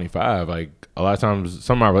at 25, like, a lot of times,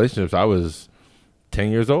 some of my relationships, I was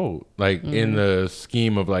 10 years old, like, in the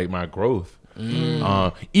scheme of, like, my growth.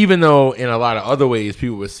 Even though in a lot of other ways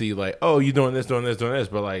people would see like, oh, you doing this,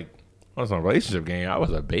 but like on some relationship game, I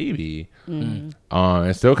was a baby, and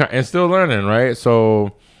still learning, right?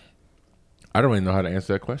 So I don't really know how to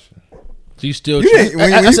answer that question. So you still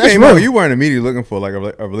when you came out, you weren't immediately looking for like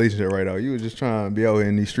a relationship right now. You were just trying to be out here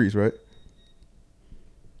in these streets, right?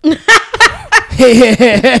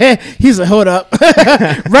 He's a hold up.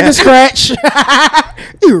 Record scratch.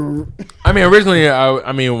 I mean, originally,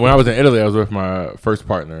 I mean, when I was in Italy, I was with my first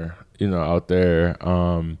partner, out there.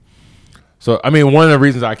 So, I mean, one of the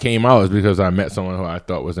reasons I came out is because I met someone who I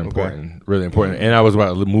thought was important, really important. And I was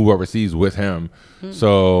about to move overseas with him.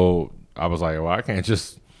 So I was like, well, I can't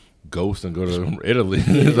just ghost and go to Italy.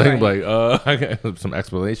 I got some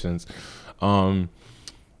explanations.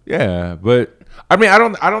 Yeah, but I mean, I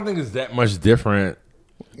don't think it's that much different.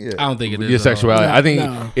 Yeah. I don't think it is. Your sexuality. I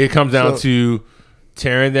think it comes down to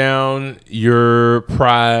tearing down your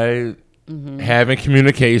pride, having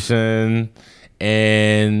communication,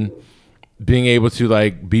 and being able to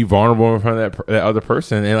like be vulnerable in front of that other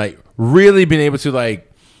person, and like really being able to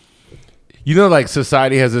like, like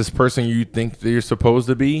society has this person you think that you're supposed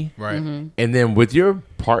to be, right? And then with your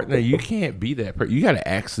partner, you can't be that person. You got to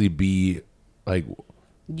actually be like.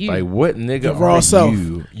 Like what nigga your raw are self.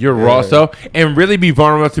 you? Your raw self, and really be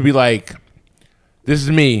vulnerable to be like, this is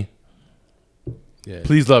me. Yeah.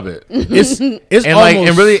 Please love it. It's and almost, like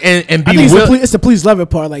and really and be it's the please love it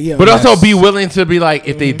part, like but also be willing to be like,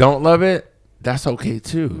 if they don't love it, that's okay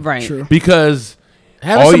too, right? True. Because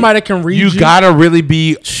having somebody that can read you gotta really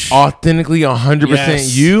be authentically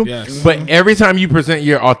 100% you. Yes. But every time you present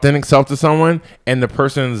your authentic self to someone, and the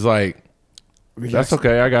person's like, that's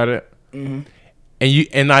okay, I got it.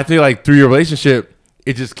 And I feel like through your relationship,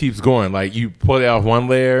 it just keeps going. Like you pull it off one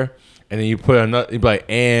layer, and then you put another. You be like,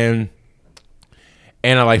 and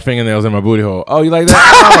I like fingernails in my booty hole. Oh, you like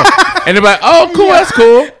that? And they're like, oh, cool, that's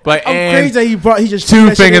cool. But I'm and crazy that he just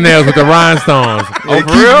two fingernails with the rhinestones. Oh,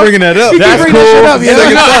 for real? Bringing that up. That's cool. It's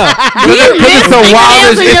the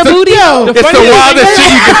wildest. It's the wildest shit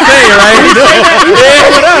you can say, right?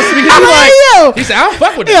 with us because I'm like, yo. He said, I don't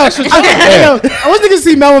fuck with that. That's what you I was thinking to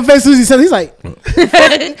see Melvin face Susie said he's like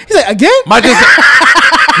again?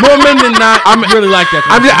 More men than not, I'm really like that.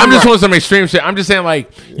 I'm just on some extreme shit. I'm just saying, like,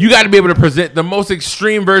 you got to be able to present the most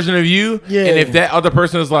extreme version of you. Yeah. And if that other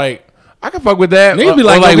person is like, I can fuck with that. Niggas be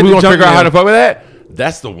like, we're go get going the to figure out how junk to fuck with that.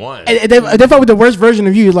 That's the one. And they fuck with the worst version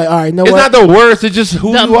of you. Like, all right, know It's what? not the worst. It's just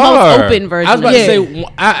who The you most are. open version. I was about to Yeah. say,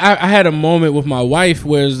 I had a moment with my wife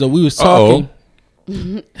where we was talking.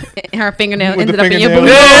 Her fingernail With the ended up in your fingernail.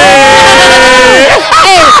 booty.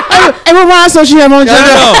 Hey, what rhinestone she have on? For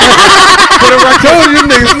the record, you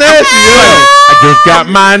niggas nasty. I just got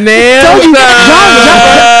my nails Told you, done.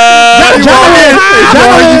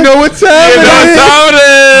 You know what time it is.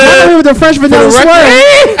 John with the French vanilla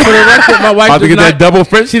swear. For the record, my wife About to does get that double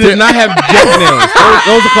French. She does not have junk nails.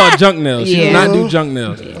 Those are called junk nails. She Yeah. does not do junk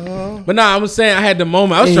nails. But nah, I was saying I had the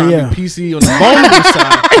moment. I was trying Yeah. to be PC on the vulnerable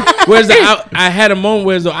side. Whereas I had a moment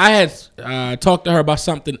where I had talked to her about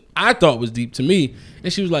something I thought was deep to me,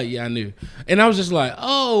 and she was like, "Yeah, I knew." And I was just like,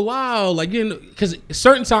 "Oh wow!" Like because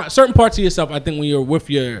certain parts of yourself, I think when you're with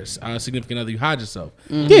your significant other, you hide yourself.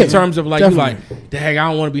 Yeah, In terms of like definitely. you like, dang, I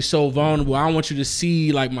don't want to be so vulnerable. I don't want you to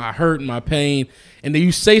see like my hurt and my pain. And then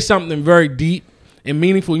you say something very deep and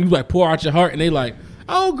meaningful. And you like pour out your heart, and they like,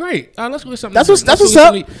 "Oh great, let's go with something." That's different. what's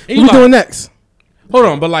up. And What you we like, doing next? Hold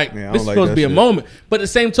on, but like Yeah, I this don't is like supposed to that be a shit. moment. But the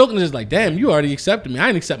same token is like, damn, you already accepted me. I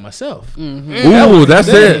didn't accept myself. Ooh, that's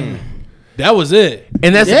it. That was it.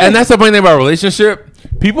 And that's the funny thing about a relationship.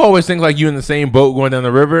 People always think like you in the same boat going down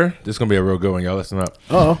the river. This is gonna be a real good one, y'all. Listen up.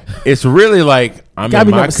 Oh, It's really like I'm Gotta in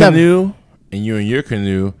be my number 7. canoe and you in your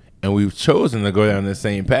canoe, and we've chosen to go down the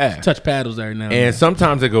same path. Touch paddles every now and And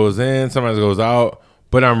sometimes it goes in, sometimes it goes out.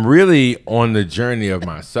 But I'm really on the journey of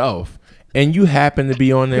myself, and you happen to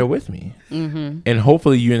be on there with me, and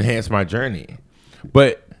hopefully you enhance my journey.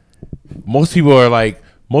 But most people are like,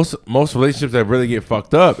 most relationships that really get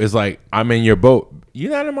fucked up is like, I'm in your boat.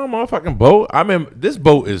 You're not in my motherfucking boat. This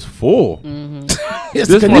boat is full. Mm-hmm. This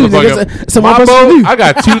motherfucker, my boat. I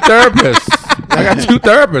got 2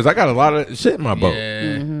 therapists. I got a lot of shit in my boat. Yeah.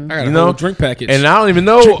 Mm-hmm. I got a whole drink package. And I don't even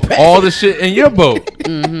know all the shit in your boat.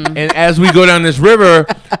 Mm-hmm. And as we go down this river,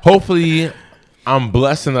 hopefully I'm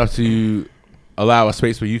blessed enough to allow a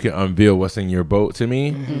space where you can unveil what's in your boat to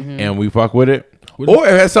me, and we fuck with it. Or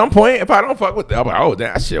at some point, if I don't fuck with it, I'm like, oh,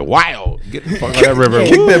 that shit wild. Get the fuck out of that river.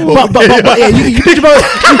 Kick that boat. But yeah, you get your boat.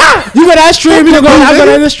 You go that stream, you go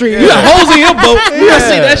down the street. You got holes in your boat. You gotta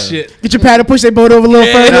see that shit. Get your paddle, push that boat over a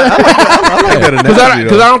little further. I like that analogy,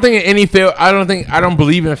 Because I don't think in any fail. I don't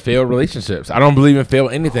believe in failed relationships. I don't believe in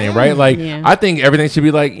failed anything. Right? Like I think everything should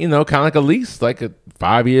be like, kind of like a lease, like a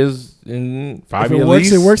 5 years in 5 year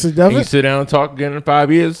lease. It works. It does. You sit down and talk again in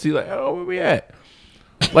 5 years. See like, oh, where we at?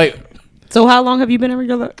 Like. So how long have you been in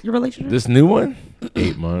your relationship? This new one,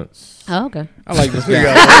 8 months. Oh, okay. I like this guy. He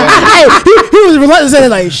was reluctant to say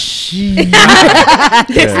like, shit. I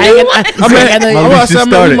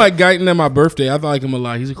met Guyton at my birthday. I like him a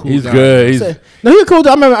lot. He's a cool guy. He's good. He's cool.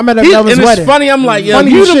 I met at Melvin's and wedding. It's funny. I'm like, yo,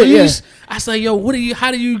 shit, I say, yo,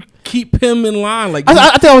 how do you keep him in line? Like,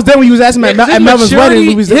 I think I was there when you was asking me at Melvin's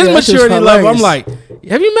wedding. His maturity level. I'm like,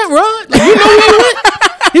 have you met Rod? Like, you know who he went?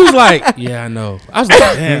 He was like, yeah, I know. I was like,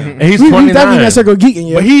 damn. And he's 29. We definitely in circle geeking,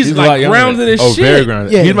 yeah. But he's like grounded as shit. Oh, very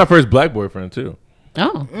grounded. Yeah. He's my first black boyfriend too.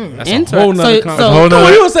 Oh, that's a whole nother conversation. Hold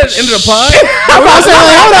on. You was at the end of the pod. I'm about to say,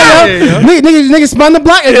 hold on, yo. Niggas spun the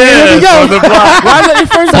block. And here we go. Why is that your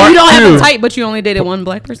first? So you don't have a type, but you only dated one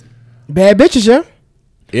black person. Bad bitches, yo.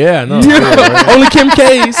 Yeah, no. Only Kim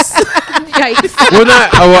K's. Yikes. Well,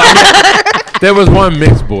 not. There was one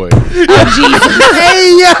mixed boy. Oh, Jesus.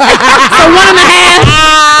 Hey, yo. So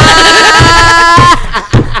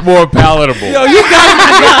 1.5. More palatable. Yo, you got it.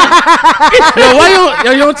 Yo, why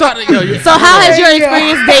you don't talk? So how has your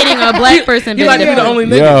experience dating a black person He been? might be the only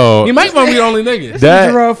nigga. Yo. He might want to be the only nigga.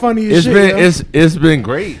 That funny as shit, it's been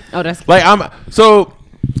great. Oh, that's like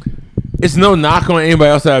it's no knock on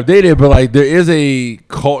anybody else that I've dated, but like there is a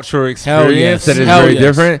cultural experience that is very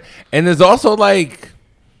different, and there's also like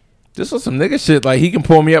this was some nigga shit. Like he can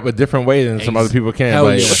pull me up a different way than some other people can.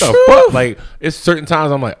 Like what the fuck? Like it's certain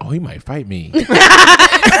times I'm like, oh, he might fight me. But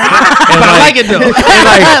I like it though.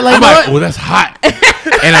 I'm like, oh, that's hot,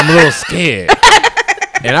 and I'm a little scared,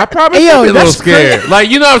 and I probably should be a little scared.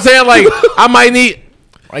 Like you know what I'm saying? Like I might need.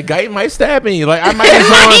 Like, guy might stab me. Like, I might need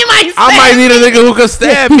someone. I might need a nigga who can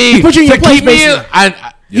stab me Put you in your place, keep me in.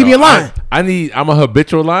 Give me a line. I'm a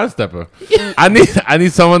habitual line stepper. I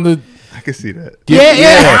need someone to. I can see that.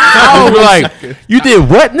 I was like, you did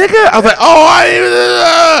what, nigga? I was like, oh,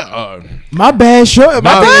 I didn't. My bad, short.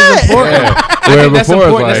 My bad. Where that's before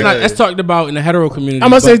important. That's talked about in the hetero community. I'm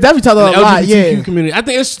gonna say definitely talk about a lot. LGBTQ community. I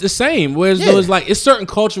think it's the same. Whereas though it's like it's certain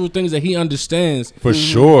cultural things that he understands for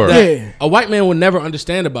sure. That a white man would never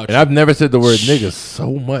understand about you. And I've never said the word nigga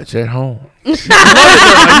so much at home. You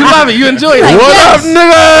love it. You enjoy it. What up,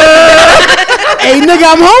 nigga? Hey, nigga,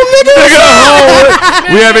 I'm home, nigga.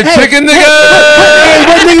 We having chicken, nigga. Hey,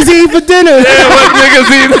 what niggas eating for dinner? Yeah, what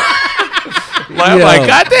niggas eating? I'm like,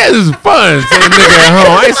 God damn, this is fun. Say nigga at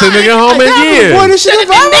home. I ain't said nigga at home in years. Boy, this shit is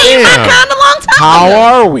How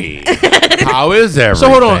are we? How is everything? So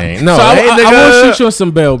hold on. No, so hey, I want to shoot you on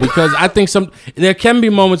some bail because I think there can be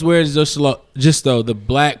moments where it's just though the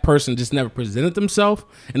black person just never presented themselves,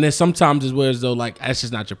 and then sometimes it's where as though like that's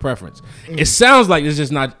just not your preference. It sounds like it's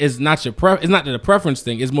just not. It's not your it's not a preference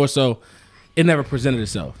thing. It's more so it never presented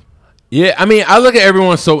itself. Yeah, I mean, I look at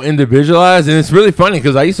everyone so individualized, and it's really funny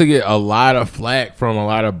because I used to get a lot of flack from a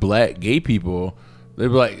lot of black gay people. They'd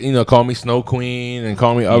be like, call me Snow Queen and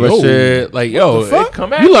call me other shit. Like,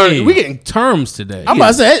 come at me. We getting terms today. I'm about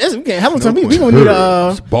to say, we can't have them. We gonna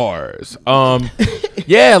need bars.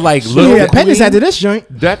 Yeah, like little appendix after this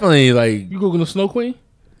joint. Definitely, like you Googling Snow Queen.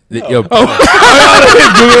 Yo, Google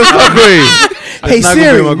Snow Queen. Hey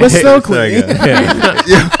Siri, what's Snow Queen?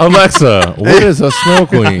 Alexa, what is a Snow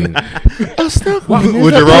Queen? A Snow Queen.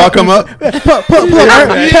 Would your raw come up? Pull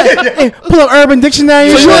up Urban Dictionary.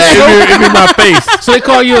 Give me my face. So they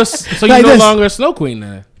call you you're no longer a Snow Queen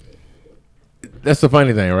now. That's the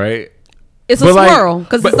funny thing, right? It's a swirl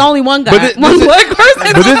because it's only one guy, one black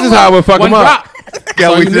person. But this is how I would fuck him up.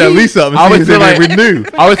 Gotta wait till that lease up. I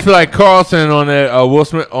always feel like Carlson on that Will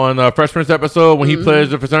Smith on Fresh Prince episode when he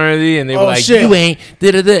pledged the fraternity and they were like, you ain't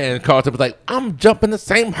da-da-da, and Carlson was like, I'm jumping the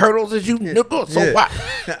same hurdles as you nigga, so what?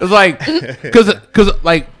 It's like because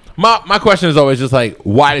like my question is always just like,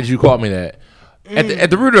 why did you call me that? At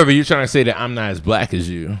the root of it, you're trying to say that I'm not as black as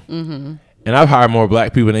you. And I've hired more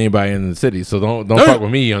black people than anybody in the city, so don't fuck with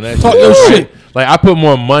me on that. Talk shit. your shit. Like I put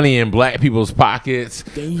more money in black people's pockets,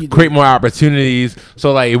 create more opportunities.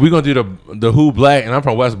 So like if we're gonna do the Who Black, and I'm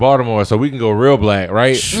from West Baltimore, so we can go real black,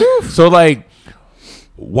 right? So like,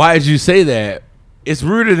 why did you say that? It's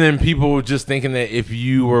rooted in people just thinking that if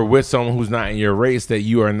you were with someone who's not in your race, that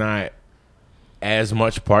you are not as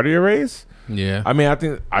much part of your race. Yeah. I mean,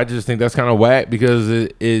 I just think that's kind of whack because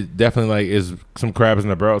it definitely like is some crabs in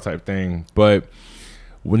the barrel type thing. But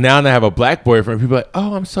now that I have a black boyfriend, people are like,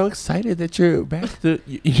 oh, I'm so excited that you're back to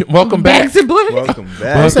welcome back. to black. Welcome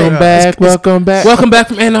back. Welcome back. Welcome back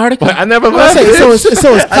from Antarctica. I never I left. say,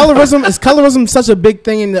 so is colorism such a big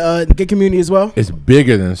thing in the gay community as well? It's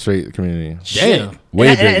bigger than straight community. Damn.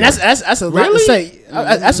 Way bigger. And that's a lot to say.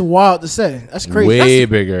 That's wild to say. That's crazy. Way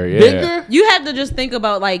bigger. Yeah. Bigger? You have to just think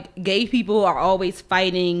about like gay people are always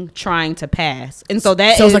fighting, trying to pass, and so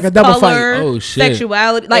that So it's is like a double fight. color, Oh, shit.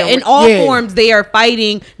 sexuality, like in all forms they are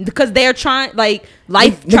fighting because they're trying. Like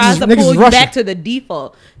life tries to niggas pull is you rushing. back to the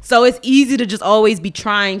default, so it's easy to just always be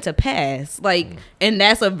trying to pass. Like, and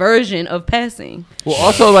that's a version of passing. Well,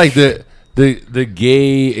 also like the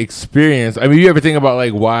gay experience. I mean, you ever think about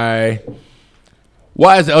like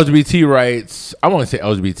why is LGBT rights? I want to say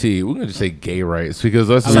LGBT. We're gonna just say gay rights because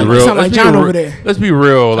let's be real. sound like John over there. Let's be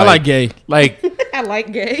real. I like gay. Like, I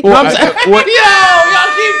like gay. well, Y'all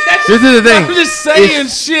keep catching. this is the thing. I'm just saying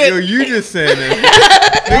shit. Yo, you just saying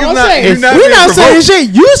that. I'm Niggas saying, not we're being not saying provoked. shit.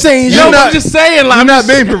 You saying No, shit. I'm just saying. Like, I'm not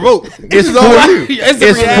being provoked. It's This is all you.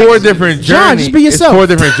 It's four different John, journeys. just be yourself. It's 4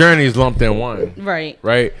 different journeys lumped in one. Right,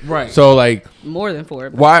 Right. Right. So like, more than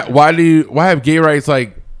 4. why have gay rights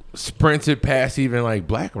like sprinted past even like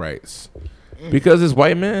black rights? Because it's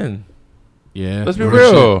white men. Yeah. Let's be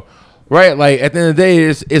real. Right? Like at the end of the day,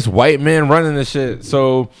 it's white men running this shit.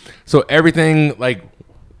 So everything like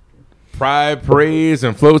pride parades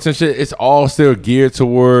and floats and shit, it's all still geared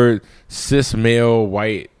toward cis male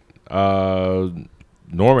white normatives,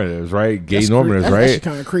 right? Gay normatives, That's right?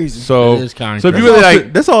 kind of crazy. So That is kinda if you crazy. really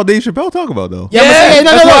like That's all Dave Chappelle talk about though. Yeah, but say,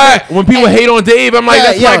 that's why when people hate on Dave, I'm like,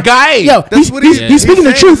 that's my guy. Yo, That's what he- he's speaking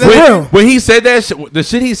the he's truth for saying real. When he said that shit, the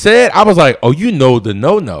shit he said, I was like, oh, you know the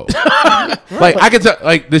no. Like I could tell,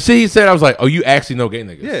 like the shit he said, I was like, oh, you actually know gay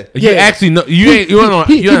niggas. Yeah. You actually know. You ain't. You don't know.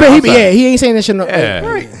 He ain't saying that shit. No, Yeah.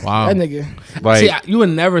 right. Wow. That nigga. Like, See, you would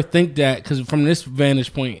never think that because from this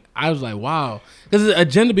vantage point, I was like, wow, because the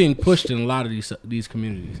agenda being pushed in a lot of these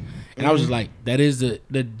communities, and I was just like, that is the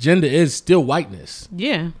agenda is still whiteness.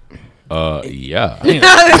 Yeah, yeah. he's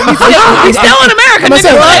still in America. I'm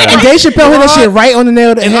saying, Nigga. and Dave Chappelle hit that shit right on the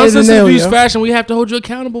nail. In Head of the uncensored nail, abuse yo. fashion, we have to hold you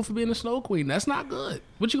accountable for being a snow queen. That's not good.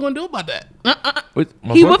 What you gonna do about that?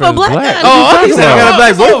 He with a black guy. Oh, he said I got a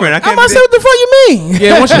black boyfriend. I I'm can't about to say, what the fuck you mean?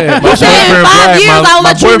 Yeah, once you My boyfriend said in 5 black. years, I'll My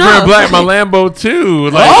let you boyfriend know. black. My Lambo too.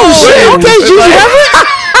 Like, Oh shit! Okay, Gigi Everett.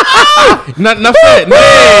 Enough said.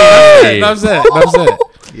 Hey. Enough said. Enough said.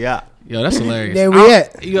 Yeah. Yo, that's hilarious. There we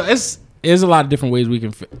at. Yo, there's a lot of different ways we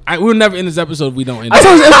can. We'll never end this episode if we don't end. I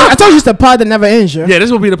told you it's the pod that never ends, yo. Yeah,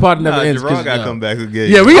 this will be the part that never Nah, ends. Jerron gotta come back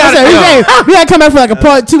again. Yeah, we I said, got. we gotta come back for like a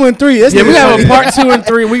part 2 and 3. This Yeah, we nigga- have a part 2 and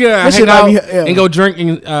 3. We gotta This hang shit out might be- yeah. and go drink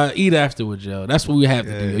and eat afterwards, yo. That's what we have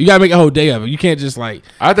to do. You gotta make a whole day of it. You can't just like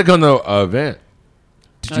I have to come to an event.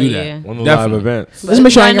 do Oh, that. yeah. One of the live Definitely. events. Let's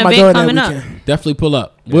make sure I ain't Got get my an door event that coming weekend. Definitely pull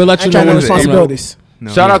up. We'll let I you ain't know trying no when it's coming up. responsibilities. No,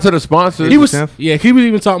 Shout out to the sponsors. He was 10th? yeah. He was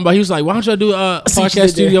even talking about. He was like, "Why don't y'all do a see what you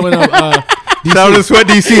podcast did there. studio in Shout out to Sweat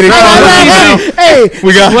DC. They Hey,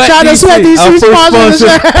 We got shout out to Sweat DC Our first sponsors.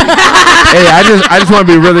 sponsor. Hey, I just want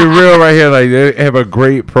to be really real right here. Like they have a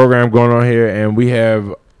great program going on here, and we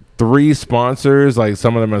have 3 sponsors. Like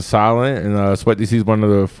some of them are silent, and Sweat DC is one of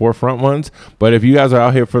the forefront ones. But if you guys are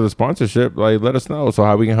out here for the sponsorship, like let us know so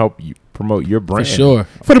how we can help you promote your for brand. sure."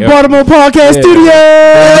 For the Yep. Baltimore Podcast Studio.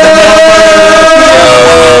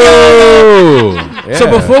 Yeah. So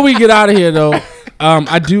before we get out of here, though,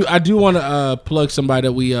 I do want to plug somebody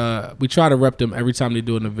that we try to rep them every time they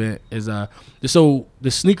do an event. Is so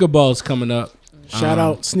the Sneaker Ball is coming up. Shout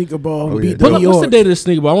out Sneaker Ball. yeah. Beat What's New the York. date of the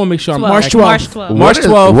Sneaker Ball? I want to make sure I'm March accurate. 12th. March 12th. March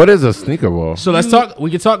 12th. What is a sneaker ball? So let's talk.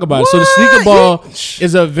 We can talk about it. So the Sneaker Ball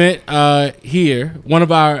is an event here. One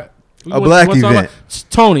of our black event.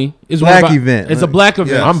 Tony is Black one of our, event. It's a black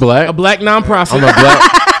event. Yes. I'm black. A black nonprofit. I'm a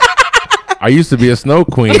black. I used to be a snow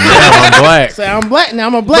queen. Now I'm black. Say I'm black now.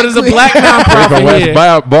 I'm a black. but it's a queen. black I'm from nonprofit West here.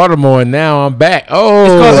 Baltimore, and now I'm back. Oh,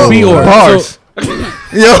 It's called the B Org. Bars.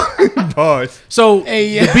 Yo, bars. So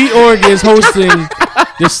Hey, the B Org is hosting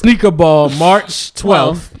the Sneaker Ball March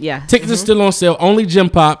 12th. Yeah. Tickets are still on sale. Only Gym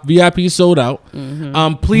Pop. VIP sold out.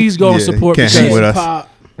 Please go and Yeah, support can't because hang with us. Pop.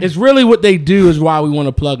 It's really what they do is why we want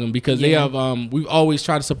to plug them, because they have we always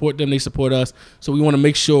try to support them. They support us, so we want to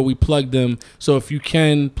make sure we plug them. So if you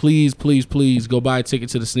can, please go buy a ticket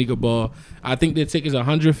to the Sneaker Ball. I think their tickets are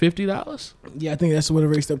 $150. Yeah, I think that's what it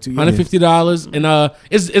raced up to. $150, and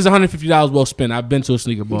it's $150 well spent. I've been to a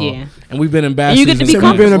Sneaker Ball, and we've been ambassadors. And you get to be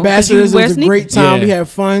we've been ambassadors. It was a great time. Yeah. We had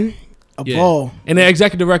fun. A ball. And the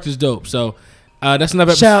executive director's dope. So that's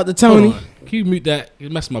another episode. Shout out to Tony. Can you mute that? You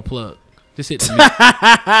messed my plug. Just hit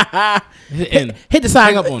the mute. Hit the side.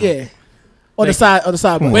 Hang up on it. Yeah. Or the side. Or the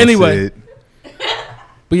side. But anyway.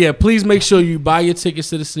 But yeah, please make sure you buy your tickets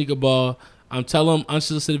to the Sneaker Ball. Tell them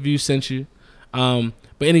Unsolicited Views sent you. But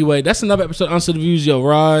anyway, that's another episode of Unsolicited Views. Yo,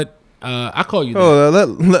 Rod, I call you.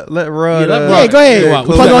 Let Rod. Yeah, go ahead.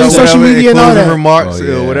 Plug all your social media and all that. Remarks,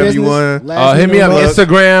 whatever you want. Hit me up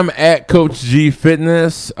Instagram at Coach G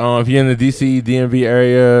Fitness. If you're in the DC DMV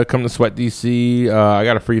area, come to Sweat DC. I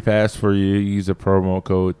got a free pass for you. Use the promo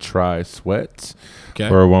code Try Sweat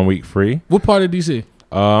for 1 week free. What part of DC?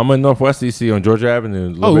 I'm in Northwest DC on Georgia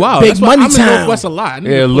Avenue. Oh wow, big money I'm town. in Northwest a lot.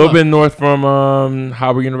 Yeah, a little bit north from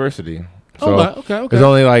Howard University. So okay. There's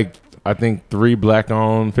only I think 3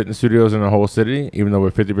 black-owned fitness studios in the whole city, even though we're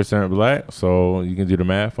 50% black. So you can do the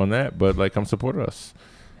math on that. But come support us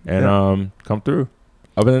and come through.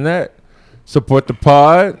 Other than that, support the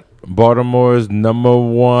pod, Baltimore's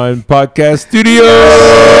 #1 podcast studio.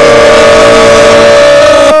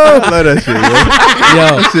 Love that shit,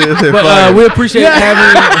 yo. But we appreciate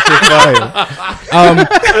having you.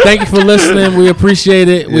 Thank you for listening. We appreciate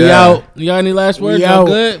it. We out. You got any last words? Y'all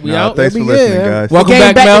good? We out. Thanks for listening, guys. Welcome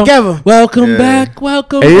back, Mel. Together. Welcome back.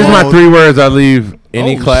 Welcome. Hey, here's back. my 3 words I leave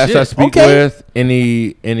any class shit. I speak with,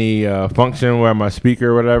 any function where I'm a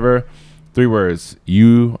speaker or whatever. 3 words: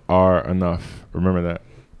 you are enough. Remember that.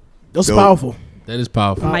 That's powerful. That is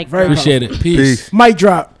powerful. Very appreciate it. Peace. Mic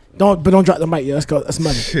drop. Don't drop the mic. Yeah, let's go. That's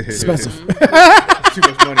money. Expensive. Too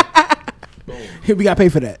much money. We got to pay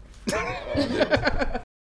for that.